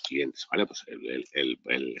tuviesen nuestros clientes, ¿vale? Pues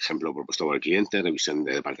el ejemplo propuesto por el cliente, revisión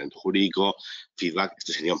de departamento jurídico, feedback,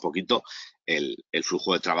 esto sería un poquito el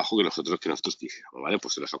flujo de trabajo que nosotros quisiéramos, ¿vale?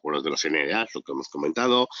 Pues los acuerdos de los NDA, lo que hemos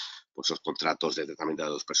comentado, pues los contratos de tratamiento de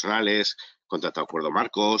datos personales, contrato de acuerdo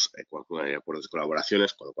marcos, acuerdos de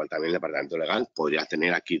colaboraciones, con lo cual también el departamento legal podría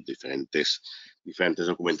tener aquí diferentes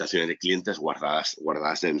documentaciones de clientes guardadas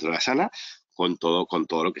dentro de la Asana con todo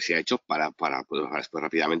lo que se ha hecho para después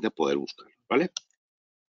rápidamente poder buscarlo, ¿vale?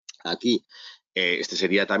 Aquí, este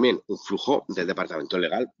sería también un flujo del departamento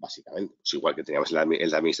legal, básicamente. Pues igual que teníamos el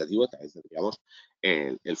administrativo, también tendríamos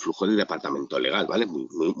el flujo del departamento legal, ¿vale?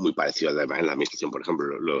 Muy parecido al de la administración, por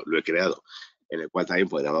ejemplo, lo he creado, en el cual también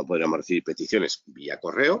podríamos recibir peticiones vía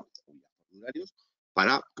correo, vía formularios,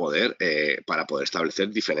 para poder establecer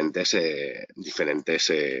diferentes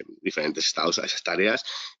estados a esas tareas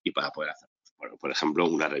y para poder hacer, por ejemplo,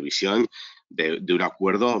 una revisión de un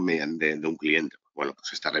acuerdo de un cliente. Bueno,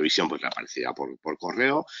 pues esta revisión pues le aparecería por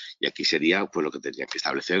correo y aquí sería pues lo que tendrían que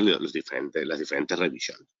establecer las diferentes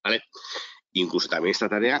revisiones, ¿vale? Incluso también esta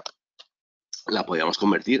tarea la podríamos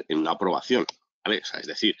convertir en una aprobación, ¿vale? O sea, es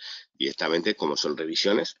decir, directamente como son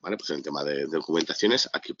revisiones, ¿vale? Pues en el tema de documentaciones,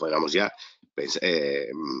 aquí podríamos ya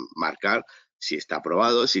marcar si está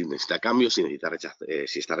aprobado, si necesita cambios, si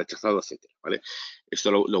está rechazado, etcétera, ¿vale?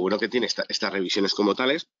 Esto lo bueno que tiene estas revisiones como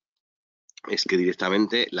tales es que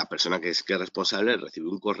directamente la persona que es responsable recibe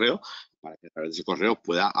un correo para que a través de ese correo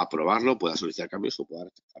pueda aprobarlo, pueda solicitar cambios o pueda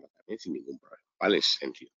rechazarlo también sin ningún problema, ¿vale? Es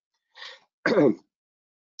sencillo.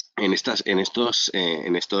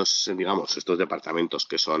 Digamos, estos departamentos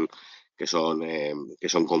que son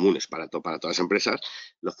comunes para todas las empresas,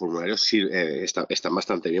 los formularios están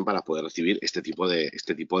bastante bien para poder recibir este tipo de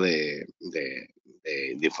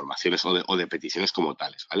informaciones o de peticiones como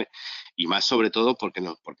tales, ¿vale? Y más sobre todo porque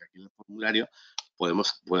aquí en el formulario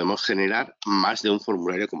podemos generar más de un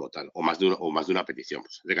formulario como tal o más de una petición.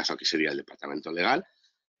 Pues en este caso aquí sería el departamento legal.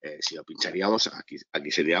 Si lo pincharíamos,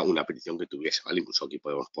 aquí sería una petición que tuviese, ¿vale? Incluso aquí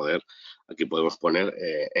podemos poner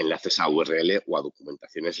enlaces a URL o a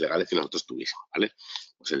documentaciones legales que nosotros tuviésemos, ¿vale?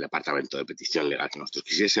 Pues el departamento de petición legal que nosotros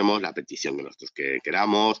quisiésemos, la petición que nosotros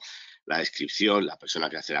queramos, la descripción, la persona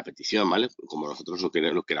que hace la petición, ¿vale? Como nosotros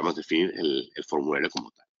lo queramos definir el formulario como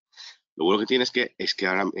tal. Lo bueno que tiene es que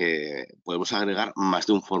ahora podemos agregar más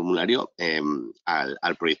de un formulario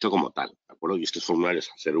al proyecto como tal, ¿de acuerdo? Y estos formularios,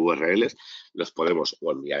 al ser URLs, los podemos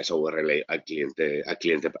o enviar esa URL a los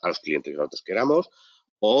clientes que nosotros queramos,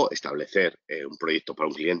 o establecer un proyecto para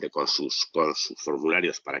un cliente con sus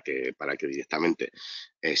formularios para que directamente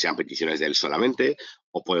sean peticiones de él solamente,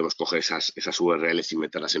 o podemos coger esas URLs y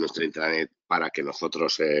meterlas en nuestra intranet para que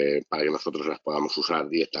nosotros las podamos usar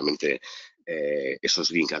directamente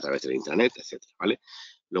esos links a través de la intranet, etcétera, ¿vale?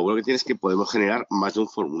 Lo bueno que tiene es que podemos generar más de un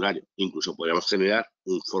formulario. Incluso podemos generar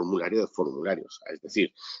un formulario de formularios. Es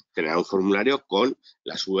decir, generar un formulario con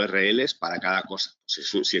las URLs para cada cosa.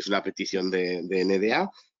 Si es una petición de NDA,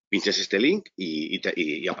 pinches este link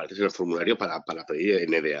y apareces en el formulario para pedir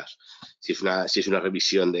NDAs. Si es una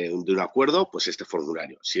revisión de un acuerdo, pues este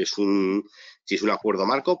formulario. Si es un acuerdo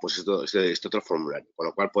marco, pues este otro formulario. Con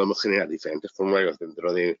lo cual podemos generar diferentes formularios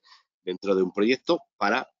dentro de un proyecto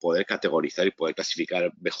para poder categorizar y poder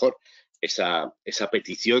clasificar mejor esa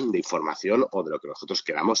petición de información o de lo que nosotros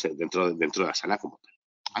queramos dentro de Asana como tal.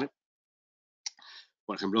 ¿Vale?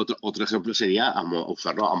 Por ejemplo, otro ejemplo sería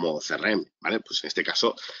usarlo a modo CRM, ¿vale? Pues en este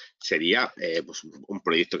caso sería pues un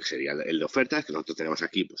proyecto que sería el de ofertas, que nosotros tenemos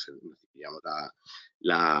aquí, pues digamos,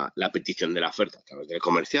 la petición de la oferta a través del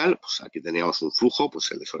comercial, pues aquí teníamos un flujo,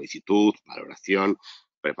 pues el de solicitud, valoración,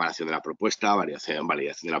 preparación de la propuesta, validación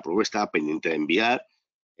de la propuesta, pendiente de enviar,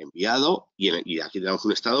 enviado, y aquí tenemos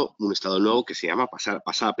un estado nuevo que se llama pasar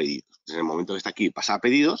a pedidos. Entonces, en el momento que está aquí, pasa a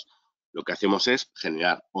pedidos, lo que hacemos es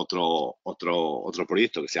generar otro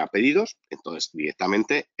proyecto que sea pedidos. Entonces,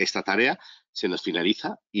 directamente esta tarea se nos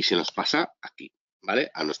finaliza y se nos pasa aquí,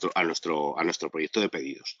 ¿vale? A nuestro proyecto de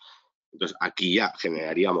pedidos. Entonces, aquí ya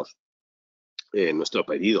generaríamos nuestro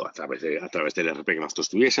pedido a través del RP que nosotros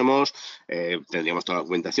tuviésemos, tendríamos toda la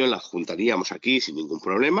documentación, la adjuntaríamos aquí sin ningún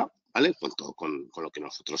problema, ¿vale? Con lo que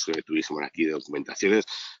nosotros tuviésemos aquí de documentaciones,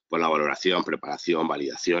 pues la valoración, preparación,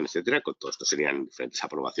 validación, etcétera, con todo esto serían diferentes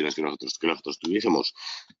aprobaciones que nosotros tuviésemos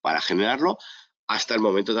para generarlo, hasta el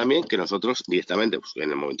momento también que nosotros directamente, pues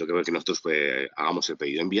en el momento que nosotros hagamos el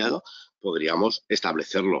pedido enviado, podríamos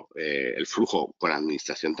establecerlo, el flujo con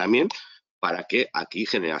administración también, para que aquí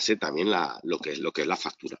generase también lo que es la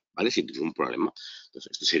factura, ¿vale? Sin ningún problema.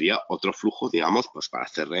 Entonces, este sería otro flujo, digamos, pues para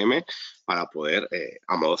CRM, para poder,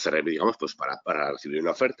 a modo CRM, digamos, pues para recibir una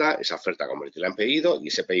oferta, esa oferta convertirla en pedido y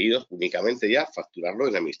ese pedido únicamente ya facturarlo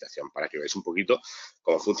en la administración, para que veáis un poquito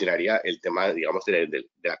cómo funcionaría el tema, digamos, de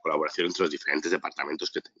la colaboración entre los diferentes departamentos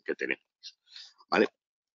que tenemos, ¿vale?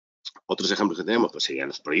 Otros ejemplos que tenemos, pues serían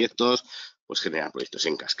los proyectos, pues generar proyectos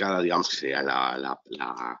en cascada, digamos, que sería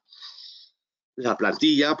la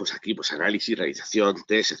plantilla, pues aquí, pues análisis, realización,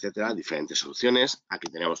 test, etcétera, diferentes soluciones. Aquí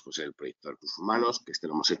tenemos pues el proyecto de recursos humanos, que este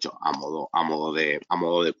lo hemos hecho a modo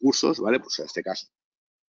de cursos, ¿vale? Pues en este caso,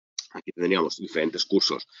 aquí tendríamos diferentes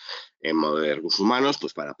cursos en modo de recursos humanos,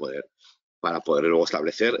 pues para poder luego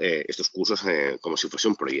establecer estos cursos como si fuese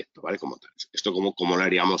un proyecto, ¿vale? Como tal. Esto cómo lo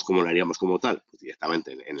haríamos como tal, pues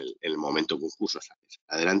directamente en el momento que un curso sale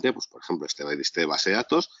adelante, pues por ejemplo, este base de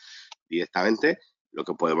datos, directamente lo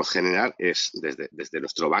que podemos generar es desde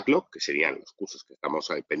nuestro backlog, que serían los cursos que estamos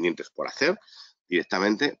pendientes por hacer,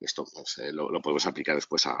 directamente, esto pues, lo podemos aplicar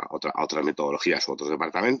después a otras metodologías u otros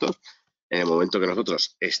departamentos. En el momento que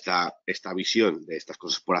nosotros esta visión de estas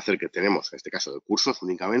cosas por hacer que tenemos, en este caso de cursos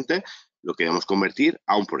únicamente, lo queremos convertir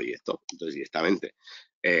a un proyecto. Entonces, directamente,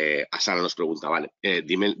 Asana nos pregunta, vale,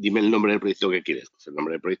 dime el nombre del proyecto que quieres. Pues el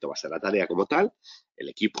nombre del proyecto va a ser la tarea como tal. El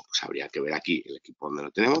equipo, pues habría que ver aquí el equipo donde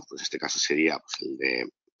lo tenemos. Pues en este caso sería pues,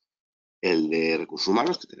 el de recursos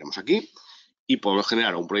humanos que tenemos aquí. Y podemos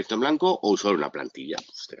generar un proyecto en blanco o usar una plantilla.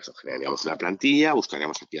 Pues en este caso generaríamos una plantilla,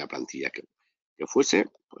 buscaríamos aquí la plantilla que fuese,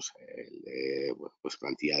 pues, pues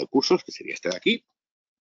plantilla de cursos, que sería este de aquí.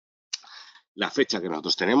 La fecha que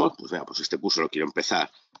nosotros tenemos, pues mira, pues este curso lo quiero empezar,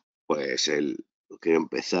 pues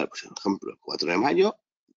por ejemplo, el 4 de mayo,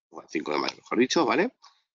 o el 5 de mayo, mejor dicho, ¿vale?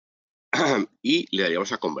 Y le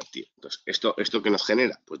daríamos a convertir. Entonces, ¿esto que nos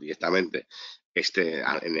genera? Pues directamente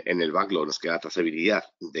en el backlog nos queda trazabilidad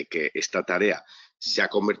de que esta tarea se ha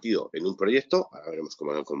convertido en un proyecto. Ahora veremos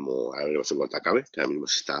ahora veremos en cuánto acabe, que ahora mismo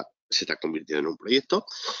se está convirtiendo en un proyecto.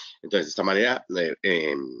 Entonces, de esta manera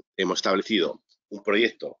hemos establecido un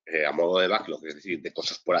proyecto a modo de backlog, es decir, de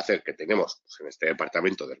cosas por hacer que tenemos pues, en este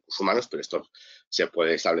departamento de recursos humanos, pero esto se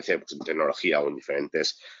puede establecer pues, en tecnología o en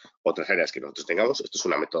diferentes otras áreas que nosotros tengamos. Esto es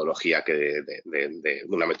una metodología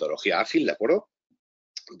una metodología ágil, ¿de acuerdo?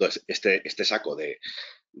 Entonces, este saco de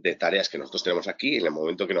tareas que nosotros tenemos aquí, en el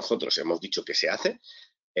momento que nosotros hemos dicho que se hace,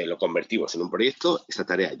 lo convertimos en un proyecto. Esta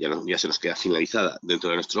tarea ya se nos queda finalizada dentro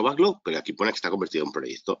de nuestro backlog, pero aquí pone que está convertido en un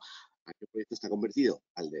proyecto. ¿A qué proyecto está convertido?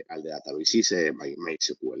 Al de Databases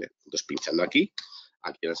MySQL. Entonces, pinchando aquí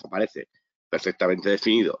nos aparece perfectamente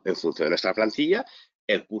definido en función de nuestra plantilla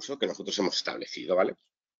el curso que nosotros hemos establecido, ¿vale?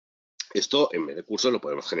 Esto, en vez de cursos, lo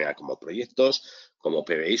podemos generar como proyectos, como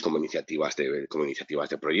PBIs, como iniciativas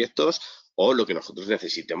de proyectos o lo que nosotros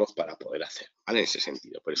necesitemos para poder hacer, ¿vale? En ese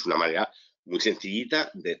sentido. Pero es una manera muy sencillita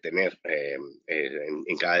de tener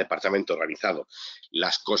en cada departamento organizado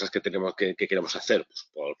las cosas que queremos hacer pues,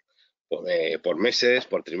 por meses,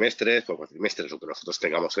 por trimestres, por cuatrimestres, lo que nosotros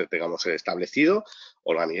tengamos establecido,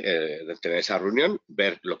 tener esa reunión,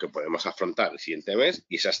 ver lo que podemos afrontar el siguiente mes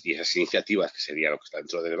y esas iniciativas, que sería lo que está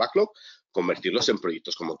dentro del backlog, convertirlos en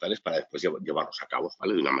proyectos como tales para después llevarlos a cabo,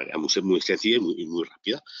 ¿vale? De una manera muy sencilla y muy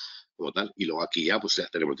rápida, como tal. Y luego aquí ya, pues ya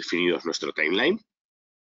tenemos definidos nuestro timeline,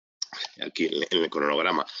 aquí en el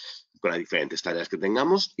cronograma, con las diferentes tareas que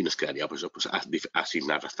tengamos, y nos quedaría pues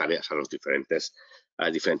asignar las tareas a las diferentes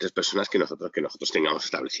personas que nosotros tengamos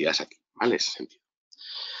establecidas aquí, ¿vale? En ese sentido.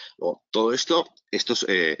 Luego, todo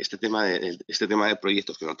este tema de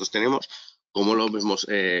proyectos que nosotros tenemos, ¿cómo lo vemos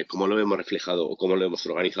reflejado o cómo lo hemos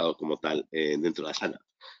organizado como tal dentro de Asana?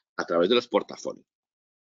 A través de los portafolios.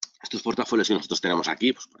 Estos portafolios que nosotros tenemos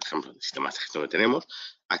aquí, pues, por ejemplo, el sistema de gestión que tenemos,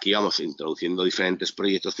 aquí vamos introduciendo diferentes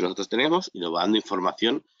proyectos que nosotros tenemos y nos va dando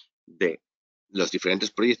información de los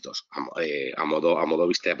diferentes proyectos a modo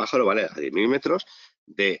vista de pájaro, ¿vale? A 10.000 metros,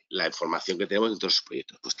 de la información que tenemos dentro de esos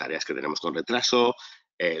proyectos. Pues tareas que tenemos con retraso,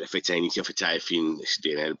 la fecha de inicio, fecha de fin, si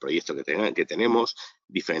tiene el proyecto que tenemos,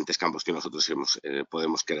 diferentes campos que nosotros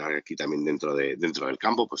podemos crear aquí también dentro del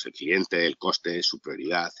campo, pues el cliente, el coste, su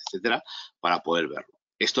prioridad, etcétera, para poder verlo.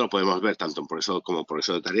 Esto lo podemos ver tanto en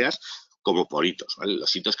progreso de tareas como por hitos, ¿vale?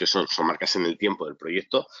 Los hitos que son marcas en el tiempo del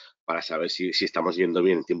proyecto para saber si estamos yendo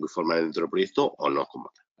bien en tiempo y forma dentro del proyecto o no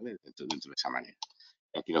como tal, ¿vale? Dentro de esa manera.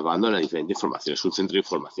 Y aquí nos va dando la diferente información, es un centro de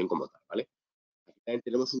información como tal, ¿vale? Aquí también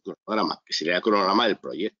tenemos un cronograma, que sería el cronograma del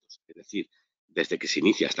proyecto, es decir, desde que se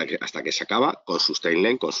inicia hasta que se acaba, con sus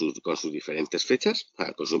timeline, con sus diferentes fechas,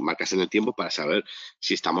 con sus marcas en el tiempo para saber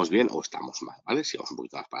si estamos bien o estamos mal, ¿vale? Si vamos un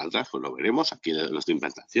poquito más para atrás, pues lo veremos. Aquí en los de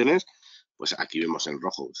implantaciones, pues aquí vemos en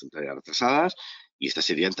rojo que son tareas retrasadas y estas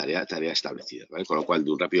serían tareas establecidas, ¿vale? Con lo cual,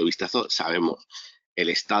 de un rápido vistazo, sabemos el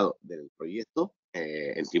estado del proyecto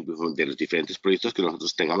en tiempo de los diferentes proyectos que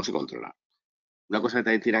nosotros tengamos que controlar. Una cosa que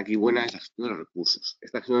también tiene aquí buena es la gestión de los recursos.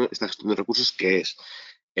 Esta gestión de recursos, ¿qué es?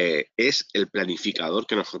 Es el planificador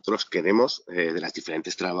que nosotros queremos de los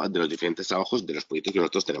diferentes trabajos de los proyectos que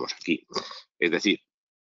nosotros tenemos aquí. Es decir,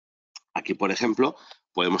 aquí, por ejemplo,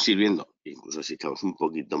 podemos ir viendo, incluso si echamos un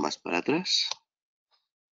poquito más para atrás,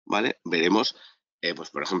 ¿vale? Veremos, pues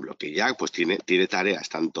por ejemplo, que Jack pues, tiene tareas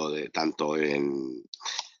tanto en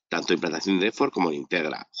implantación de effort como en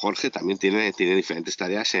integra. Jorge también tiene diferentes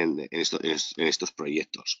tareas en estos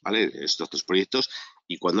proyectos, ¿vale? Estos tres proyectos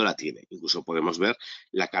y cuándo la tiene. Incluso podemos ver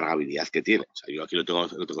la cargabilidad que tiene. O sea, yo aquí lo tengo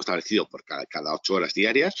establecido por cada 8 horas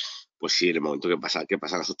diarias, pues si en el momento que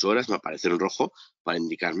pasan las 8 horas me aparece en rojo para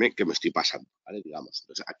indicarme que me estoy pasando, ¿vale? Digamos.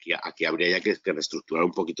 Entonces aquí habría ya que reestructurar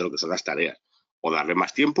un poquito lo que son las tareas. O darle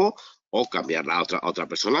más tiempo, o cambiarla a otra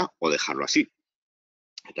persona, o dejarlo así.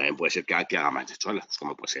 También puede ser que haga más de 8 horas, pues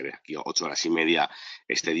como puede ser aquí 8 horas y media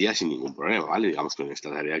este día sin ningún problema, ¿vale? Digamos con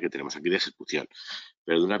esta tarea que tenemos aquí de ejecución.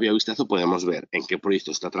 Pero de un rápido vistazo podemos ver en qué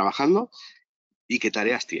proyecto está trabajando y qué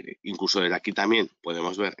tareas tiene. Incluso desde aquí también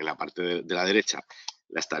podemos ver en la parte de la derecha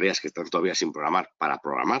las tareas que están todavía sin programar para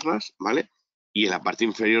programarlas, ¿vale? Y en la parte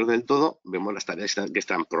inferior del todo vemos las tareas que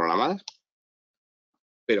están programadas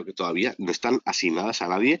pero que todavía no están asignadas a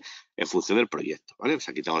nadie en función del proyecto, ¿vale? Pues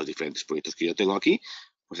aquí tengo los diferentes proyectos que yo tengo aquí,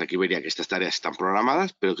 pues aquí vería que estas tareas están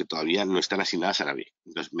programadas, pero que todavía no están asignadas a nadie.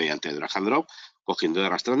 Entonces, mediante el drag and drop, cogiendo y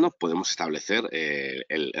arrastrando, podemos establecer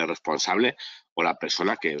el responsable o la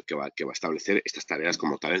persona que va a establecer estas tareas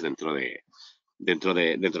como tales dentro de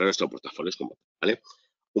nuestro portafolio, ¿vale?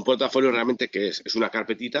 Un portafolio realmente que es una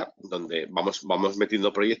carpetita donde vamos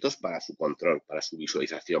metiendo proyectos para su control, para su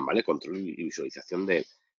visualización, ¿vale? Control y visualización de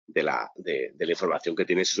la información que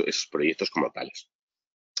tienen esos proyectos como tales.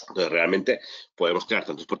 Entonces, realmente podemos crear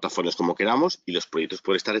tantos portafolios como queramos y los proyectos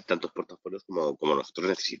pueden estar en tantos portafolios como nosotros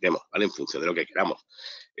necesitemos, ¿vale? En función de lo que queramos.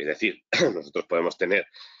 Es decir, nosotros podemos tener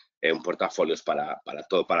un portafolio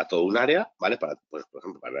para todo un área, ¿vale? Pues, por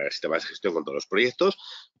ejemplo, para el sistema de gestión con todos los proyectos,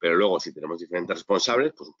 pero luego si tenemos diferentes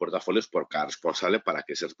responsables, pues un portafolio es por cada responsable para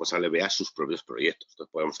que ese responsable vea sus propios proyectos.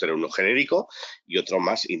 Entonces podemos tener uno genérico y otro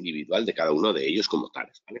más individual de cada uno de ellos como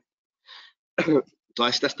tales, ¿vale?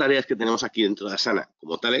 Todas estas tareas que tenemos aquí dentro de Asana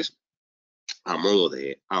como tales, a modo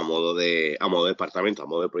de departamento, a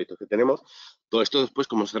modo de proyectos que tenemos, todo esto después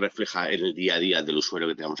cómo se refleja en el día a día del usuario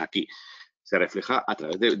que tenemos aquí. Se refleja a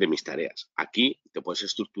través de mis tareas. Aquí te puedes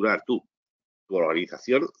estructurar tu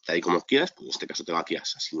organización tal y como quieras, pues en este caso tengo aquí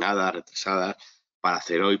asignadas, retrasadas, para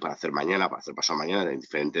hacer hoy, para hacer mañana, para hacer pasado mañana, de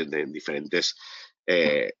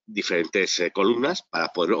diferentes columnas para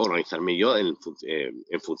poder organizarme yo en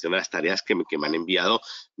función de las tareas que me han enviado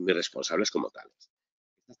mis responsables como tales.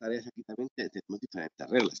 Estas tareas aquí también tenemos diferentes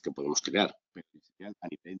reglas que podemos crear, pero que serían a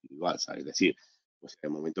nivel individual, ¿sabes? Es decir, pues en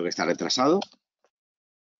el momento que está retrasado,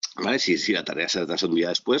 ¿vale? Si la tarea se retrasa un día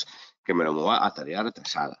después, que me lo mueva a tareas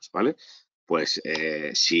retrasadas, ¿vale? Pues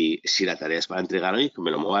si la tarea es para entregar hoy, que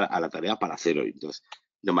me lo mueva a la tarea para hacer hoy. Entonces,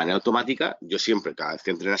 de manera automática, yo siempre, cada vez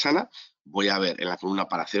que entre en Asana, voy a ver en la columna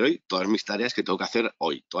para hacer hoy todas mis tareas que tengo que hacer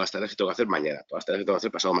hoy, todas las tareas que tengo que hacer mañana, todas las tareas que tengo que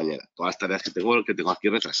hacer pasado mañana, todas las tareas que tengo aquí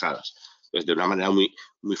retrasadas. Entonces, de una manera muy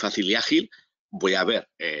fácil y ágil, voy a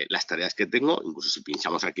ver las tareas que tengo, incluso si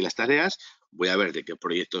pinchamos aquí las tareas, voy a ver de qué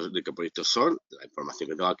proyectos son, la información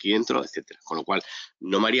que tengo aquí dentro, etcétera. Con lo cual,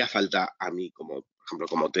 no me haría falta a mí, como, por ejemplo,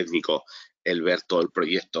 como técnico, el ver todo el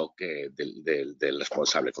proyecto del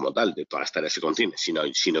responsable como tal, de todas las tareas que contiene,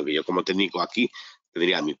 sino que yo como técnico aquí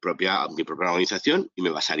tendría mi propia organización y me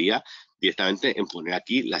basaría directamente en poner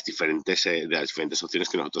aquí las diferentes opciones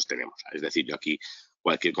que nosotros tenemos. Es decir, yo aquí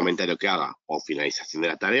cualquier comentario que haga o finalización de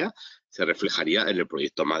la tarea se reflejaría en el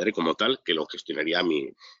proyecto madre como tal, que lo gestionaría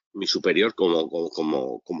mi superior como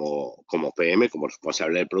PM, como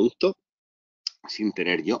responsable del producto, sin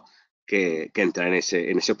tener yo que entrar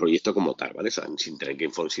en ese proyecto como tal, ¿vale? O sea, sin tener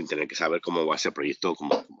que saber cómo va ese proyecto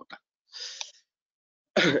como tal.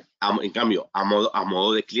 En cambio, a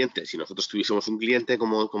modo de cliente, si nosotros tuviésemos un cliente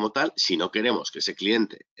como tal, si no queremos que ese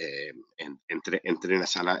cliente entre en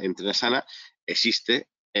Asana, existe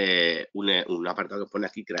un apartado que pone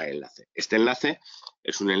aquí crear enlace. Este enlace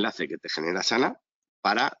es un enlace que te genera Asana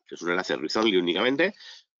que es un enlace read-only únicamente,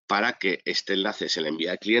 para que este enlace se le envíe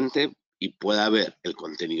al cliente y pueda ver el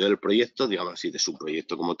contenido del proyecto, digamos así, de su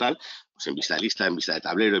proyecto como tal, pues en vista de lista, en vista de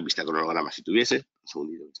tablero, en vista de cronograma si tuviese. Un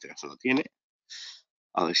segundito, en este caso no tiene.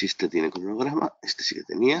 A ver si este tiene cronograma. Este sí que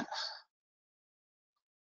tenía.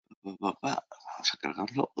 Vamos a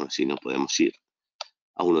cargarlo. Bueno, si no podemos ir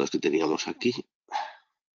a uno de los que teníamos aquí.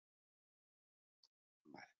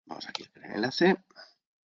 Vale, vamos aquí a crear el enlace.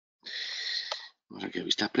 Vamos aquí a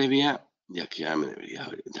vista previa. Y aquí ya me debería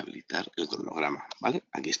de habilitar el cronograma, ¿vale?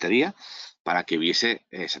 Aquí estaría para que viese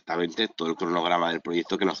exactamente todo el cronograma del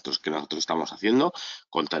proyecto que nosotros estamos haciendo,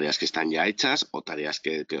 con tareas que están ya hechas o tareas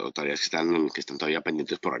que están todavía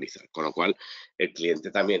pendientes por realizar. Con lo cual, el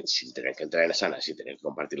cliente también, sin tener que entrar en Asana, sin tener que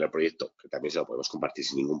compartir el proyecto, que también se lo podemos compartir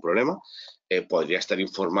sin ningún problema, podría estar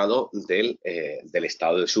informado del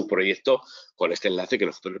estado de su proyecto con este enlace que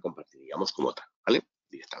nosotros le compartiríamos como tal, ¿vale?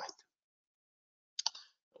 Directamente.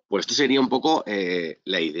 Pues esto sería un poco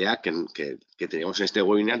la idea que teníamos en este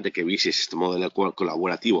webinar, de que vieseis este modelo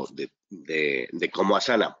colaborativo de cómo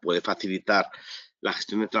Asana puede facilitar la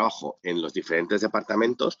gestión de trabajo en los diferentes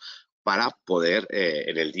departamentos para poder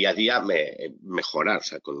en el día a día mejorar, o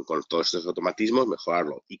sea, con todos estos automatismos,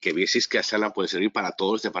 mejorarlo. Y que vieseis que Asana puede servir para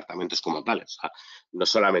todos los departamentos como tales, o sea, no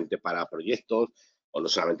solamente para proyectos, o no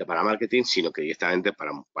solamente para marketing, sino que directamente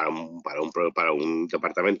para un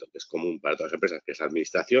departamento que es común para todas las empresas, que es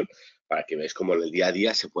administración, para que veáis cómo en el día a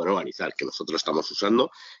día se pueden organizar, que nosotros estamos usando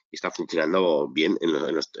y está funcionando bien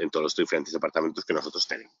en todos los diferentes departamentos que nosotros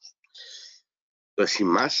tenemos. Entonces, sin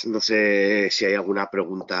más, no sé si hay alguna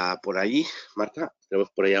pregunta por ahí, Marta. ¿Tenemos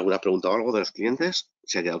por ahí alguna pregunta o algo de los clientes?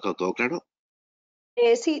 ¿Se ha quedado todo claro?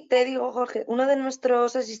 Sí, te digo, Jorge, uno de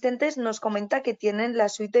nuestros asistentes nos comenta que tienen la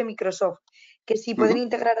suite de Microsoft, que si pueden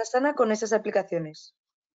integrar Asana con esas aplicaciones.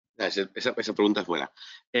 Esa pregunta es buena.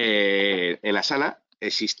 En Asana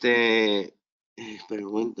existe, espera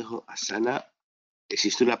un momento, Asana,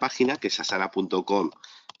 existe una página que es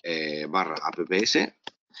asana.com/apps, en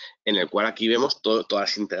el cual aquí vemos todas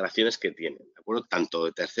las integraciones que tienen, ¿de acuerdo? Tanto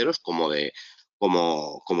de terceros como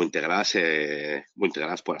integradas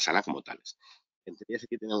por Asana como tales. Entre ellas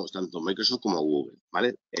aquí tenemos tanto Microsoft como Google,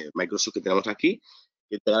 ¿vale? Microsoft que tenemos aquí,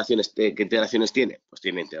 ¿qué integraciones tiene? Pues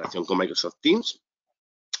tiene integración con Microsoft Teams,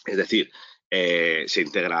 es decir, se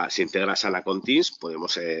integra Asana con Teams,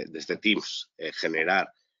 podemos desde Teams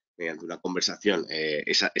generar mediante una conversación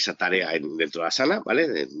esa tarea dentro de Asana,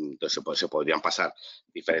 ¿vale? Entonces se podrían pasar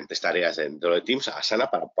diferentes tareas dentro de Teams a Asana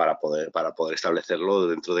para poder establecerlo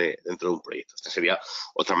dentro de un proyecto. Esta sería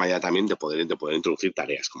otra manera también de poder introducir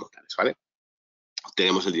tareas como tales, ¿vale?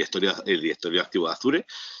 Tenemos el directorio activo de Azure,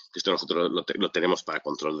 que esto nosotros lo tenemos para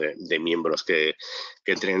control de miembros que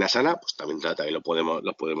entren en Asana, pues también lo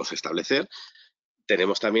podemos establecer.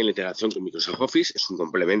 Tenemos también la integración con Microsoft Office, es un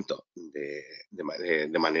complemento un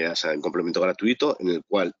complemento gratuito, en el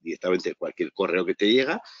cual directamente cualquier correo que te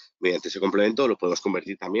llega, mediante ese complemento lo podemos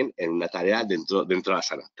convertir también en una tarea dentro de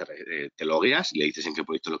Asana. Te logueas y le dices en qué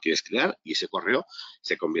proyecto lo quieres crear y ese correo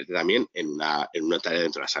se convierte también en una tarea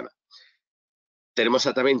dentro de Asana. Tenemos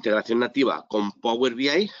también integración nativa con Power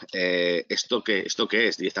BI. ¿Esto qué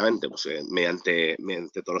es directamente? Pues mediante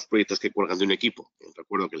todos los proyectos que cuelgan de un equipo.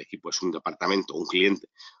 Recuerdo que el equipo es un departamento, un cliente,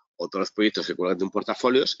 o todos los proyectos que cuelgan de un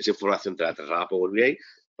portafolio, esa información te la traslada a Power BI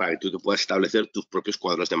para que tú te puedas establecer tus propios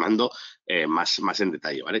cuadros de mando más en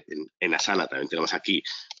detalle, ¿vale? En Asana también tenemos aquí,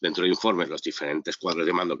 dentro de informes, los diferentes cuadros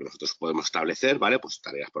de mando que nosotros podemos establecer, ¿vale? Pues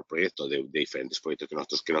tareas por proyecto de diferentes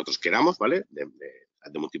proyectos que nosotros queramos, ¿vale? De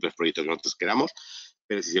múltiples proyectos que nosotros queramos,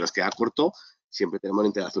 pero si se nos queda corto, siempre tenemos la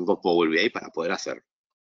integración con Power BI para poder hacerlo.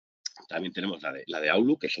 También tenemos la de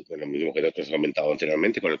Outlook, que es lo mismo que nosotros hemos comentado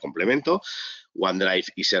anteriormente con el complemento. OneDrive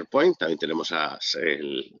y SharePoint, también tenemos la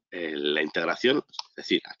integración, es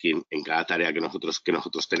decir, aquí en cada tarea que nosotros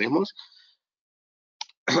tenemos,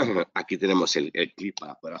 aquí tenemos el clip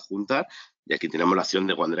para poder adjuntar y aquí tenemos la opción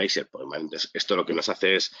de OneDrive y SharePoint, ¿vale? Entonces, esto lo que nos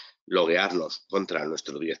hace es loguearnos contra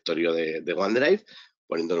nuestro directorio de OneDrive,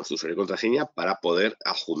 poniendo nuestro usuario y contraseña para poder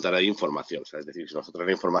adjuntar ahí información. O sea, es decir, si nosotros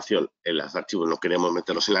la información en los archivos no queremos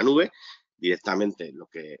meterlos en la nube, directamente lo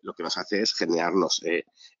que nos hace es generarnos el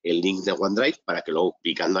link de OneDrive para que luego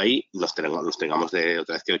picando ahí nos tengamos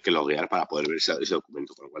otra vez que loguear para poder ver ese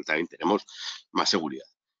documento, con lo cual también tenemos más seguridad.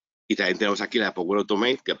 Y también tenemos aquí la Power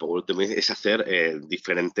Automate, que Power Automate es hacer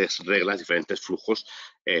diferentes reglas, diferentes flujos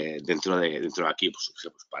dentro de aquí, pues,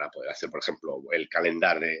 para poder hacer, por ejemplo, el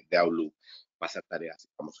calendario de Outlook para hacer tareas,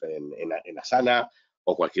 digamos, en Asana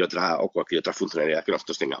o cualquier otra funcionalidad que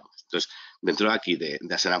nosotros tengamos. Entonces, dentro de aquí de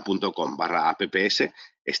asana.com/apps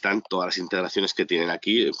están todas las integraciones que tienen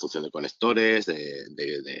aquí en función de conectores,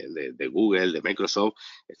 de Google, de Microsoft,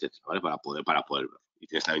 etcétera, ¿vale? Para poder ver. Y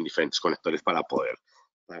tienes también diferentes conectores para poder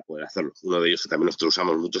hacerlo. Uno de ellos que también nosotros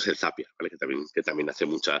usamos mucho es el Zapier, ¿vale? Que también hace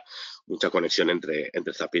mucha conexión entre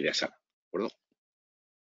Zapier y Asana, ¿de acuerdo?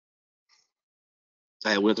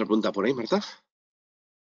 ¿Hay alguna otra pregunta por ahí, Marta?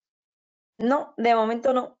 No, de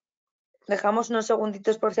momento no. Dejamos unos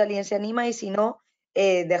segunditos por si alguien se anima y si no,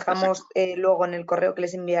 dejamos luego en el correo que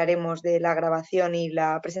les enviaremos de la grabación y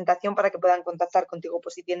la presentación para que puedan contactar contigo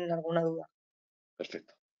por si tienen alguna duda.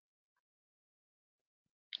 Perfecto.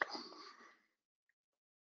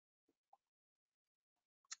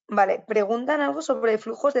 Vale, preguntan algo sobre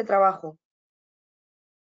flujos de trabajo.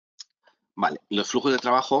 Vale, los flujos de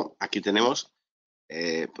trabajo, aquí tenemos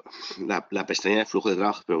la pestaña de flujo de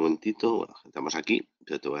trabajo, pero un momentito, bueno, estamos aquí,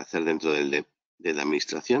 pero te voy a hacer dentro de la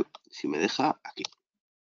administración, si me deja, aquí.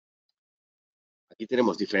 Aquí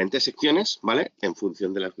tenemos diferentes secciones, ¿vale? En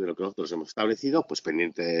función de lo que nosotros hemos establecido, pues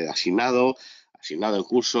pendiente asignado en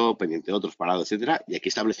curso, pendiente de otros, parado, etcétera. Y aquí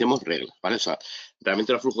establecemos reglas, ¿vale? O sea,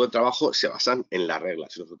 realmente los flujos de trabajo se basan en las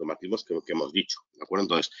reglas y los automatismos que hemos dicho, ¿de acuerdo?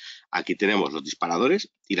 Entonces, aquí tenemos los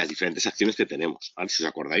disparadores y las diferentes acciones que tenemos, ¿vale? Si os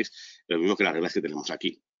acordáis, lo mismo que las reglas que tenemos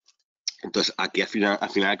aquí. Entonces, aquí al final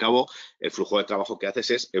y al cabo, el flujo de trabajo que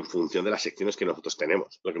haces es en función de las secciones que nosotros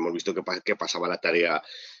tenemos. Lo que hemos visto que pasaba la tarea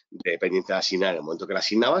de pendiente de asignar, en el momento que la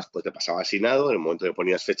asignabas, pues te pasaba asignado, en el momento que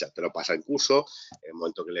ponías fecha, te lo pasa en curso, en el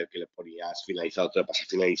momento que le ponías finalizado, te lo pasa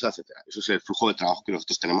finalizado, etcétera. Eso es el flujo de trabajo que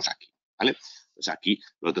nosotros tenemos aquí, ¿vale? Pues aquí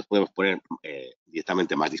nosotros podemos poner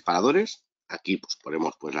directamente más disparadores. Aquí pues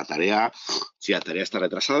ponemos pues la tarea, si la tarea está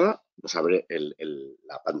retrasada, nos abre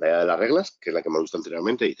la pantalla de las reglas, que es la que hemos visto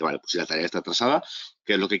anteriormente, y dice, vale, pues si la tarea está atrasada,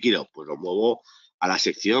 ¿qué es lo que quiero? Pues lo muevo a la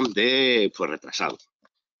sección de pues retrasado.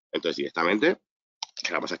 Entonces directamente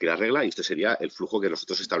creamos aquí la regla y este sería el flujo que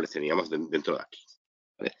nosotros estableceríamos dentro de aquí,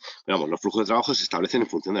 ¿vale? Pero vamos, los flujos de trabajo se establecen en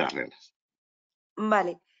función de las reglas.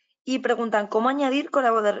 Vale. Y preguntan cómo añadir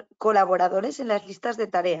colaboradores en las listas de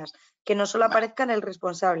tareas, que no solo aparezcan el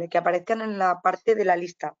responsable, que aparezcan en la parte de la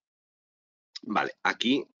lista. Vale,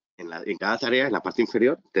 aquí en cada tarea, en la parte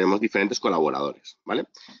inferior, tenemos diferentes colaboradores, ¿vale?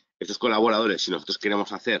 Estos colaboradores, si nosotros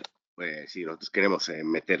queremos hacer, pues, si nosotros queremos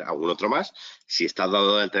meter algún otro más, si está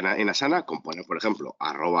dado de alta en Asana, con poner, por ejemplo,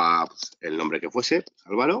 pues, el nombre que fuese,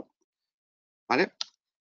 Álvaro, ¿vale?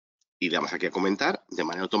 Y le damos aquí a comentar de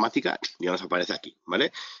manera automática, ya nos aparece aquí,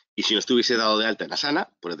 ¿vale? Y si no estuviese dado de alta en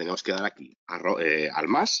Asana, pues le tenemos que dar aquí al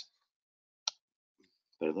más,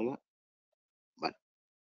 perdona, vale.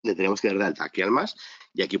 Le tenemos que dar de alta aquí al más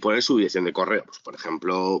y aquí poner su dirección de correo. Pues, por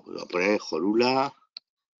ejemplo, lo pone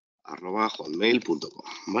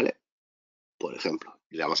jorula@hotmail.com, ¿vale? Por ejemplo.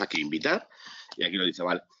 Y le damos aquí invitar y aquí nos dice,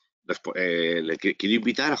 vale, le quiero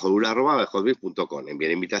invitar a jorula@hotmail.com,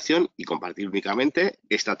 enviar invitación y compartir únicamente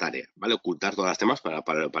esta tarea, ¿vale? Ocultar todas las demás para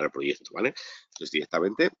el proyecto, ¿vale? Entonces,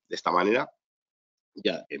 directamente, de esta manera,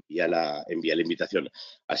 ya envía la invitación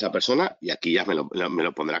a esa persona y aquí ya me lo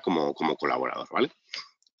pondrá como colaborador, ¿vale?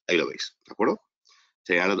 Ahí lo veis, ¿de acuerdo?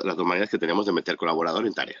 Serían las dos maneras que tenemos de meter colaborador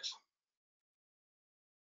en tareas.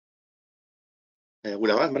 ¿Hay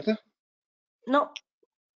alguna más, Marta? No.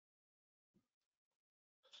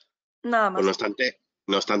 Nada Pues más.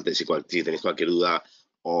 no obstante, si tenéis cualquier duda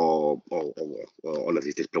o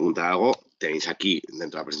necesitéis preguntar algo, tenéis aquí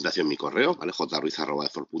dentro de la presentación mi correo, ¿vale?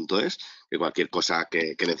 jruiz@defor.es, que cualquier cosa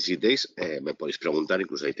que necesitéis me podéis preguntar,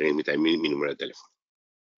 incluso ahí tenéis mi número de teléfono.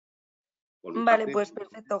 Por mi Vale, parte, pues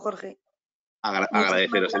perfecto, Jorge. Muchísimas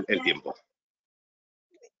agradeceros el gracias. tiempo.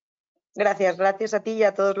 Gracias a ti y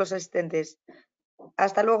a todos los asistentes.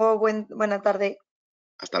 Hasta luego, buena tarde.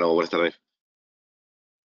 Hasta luego, buenas tardes.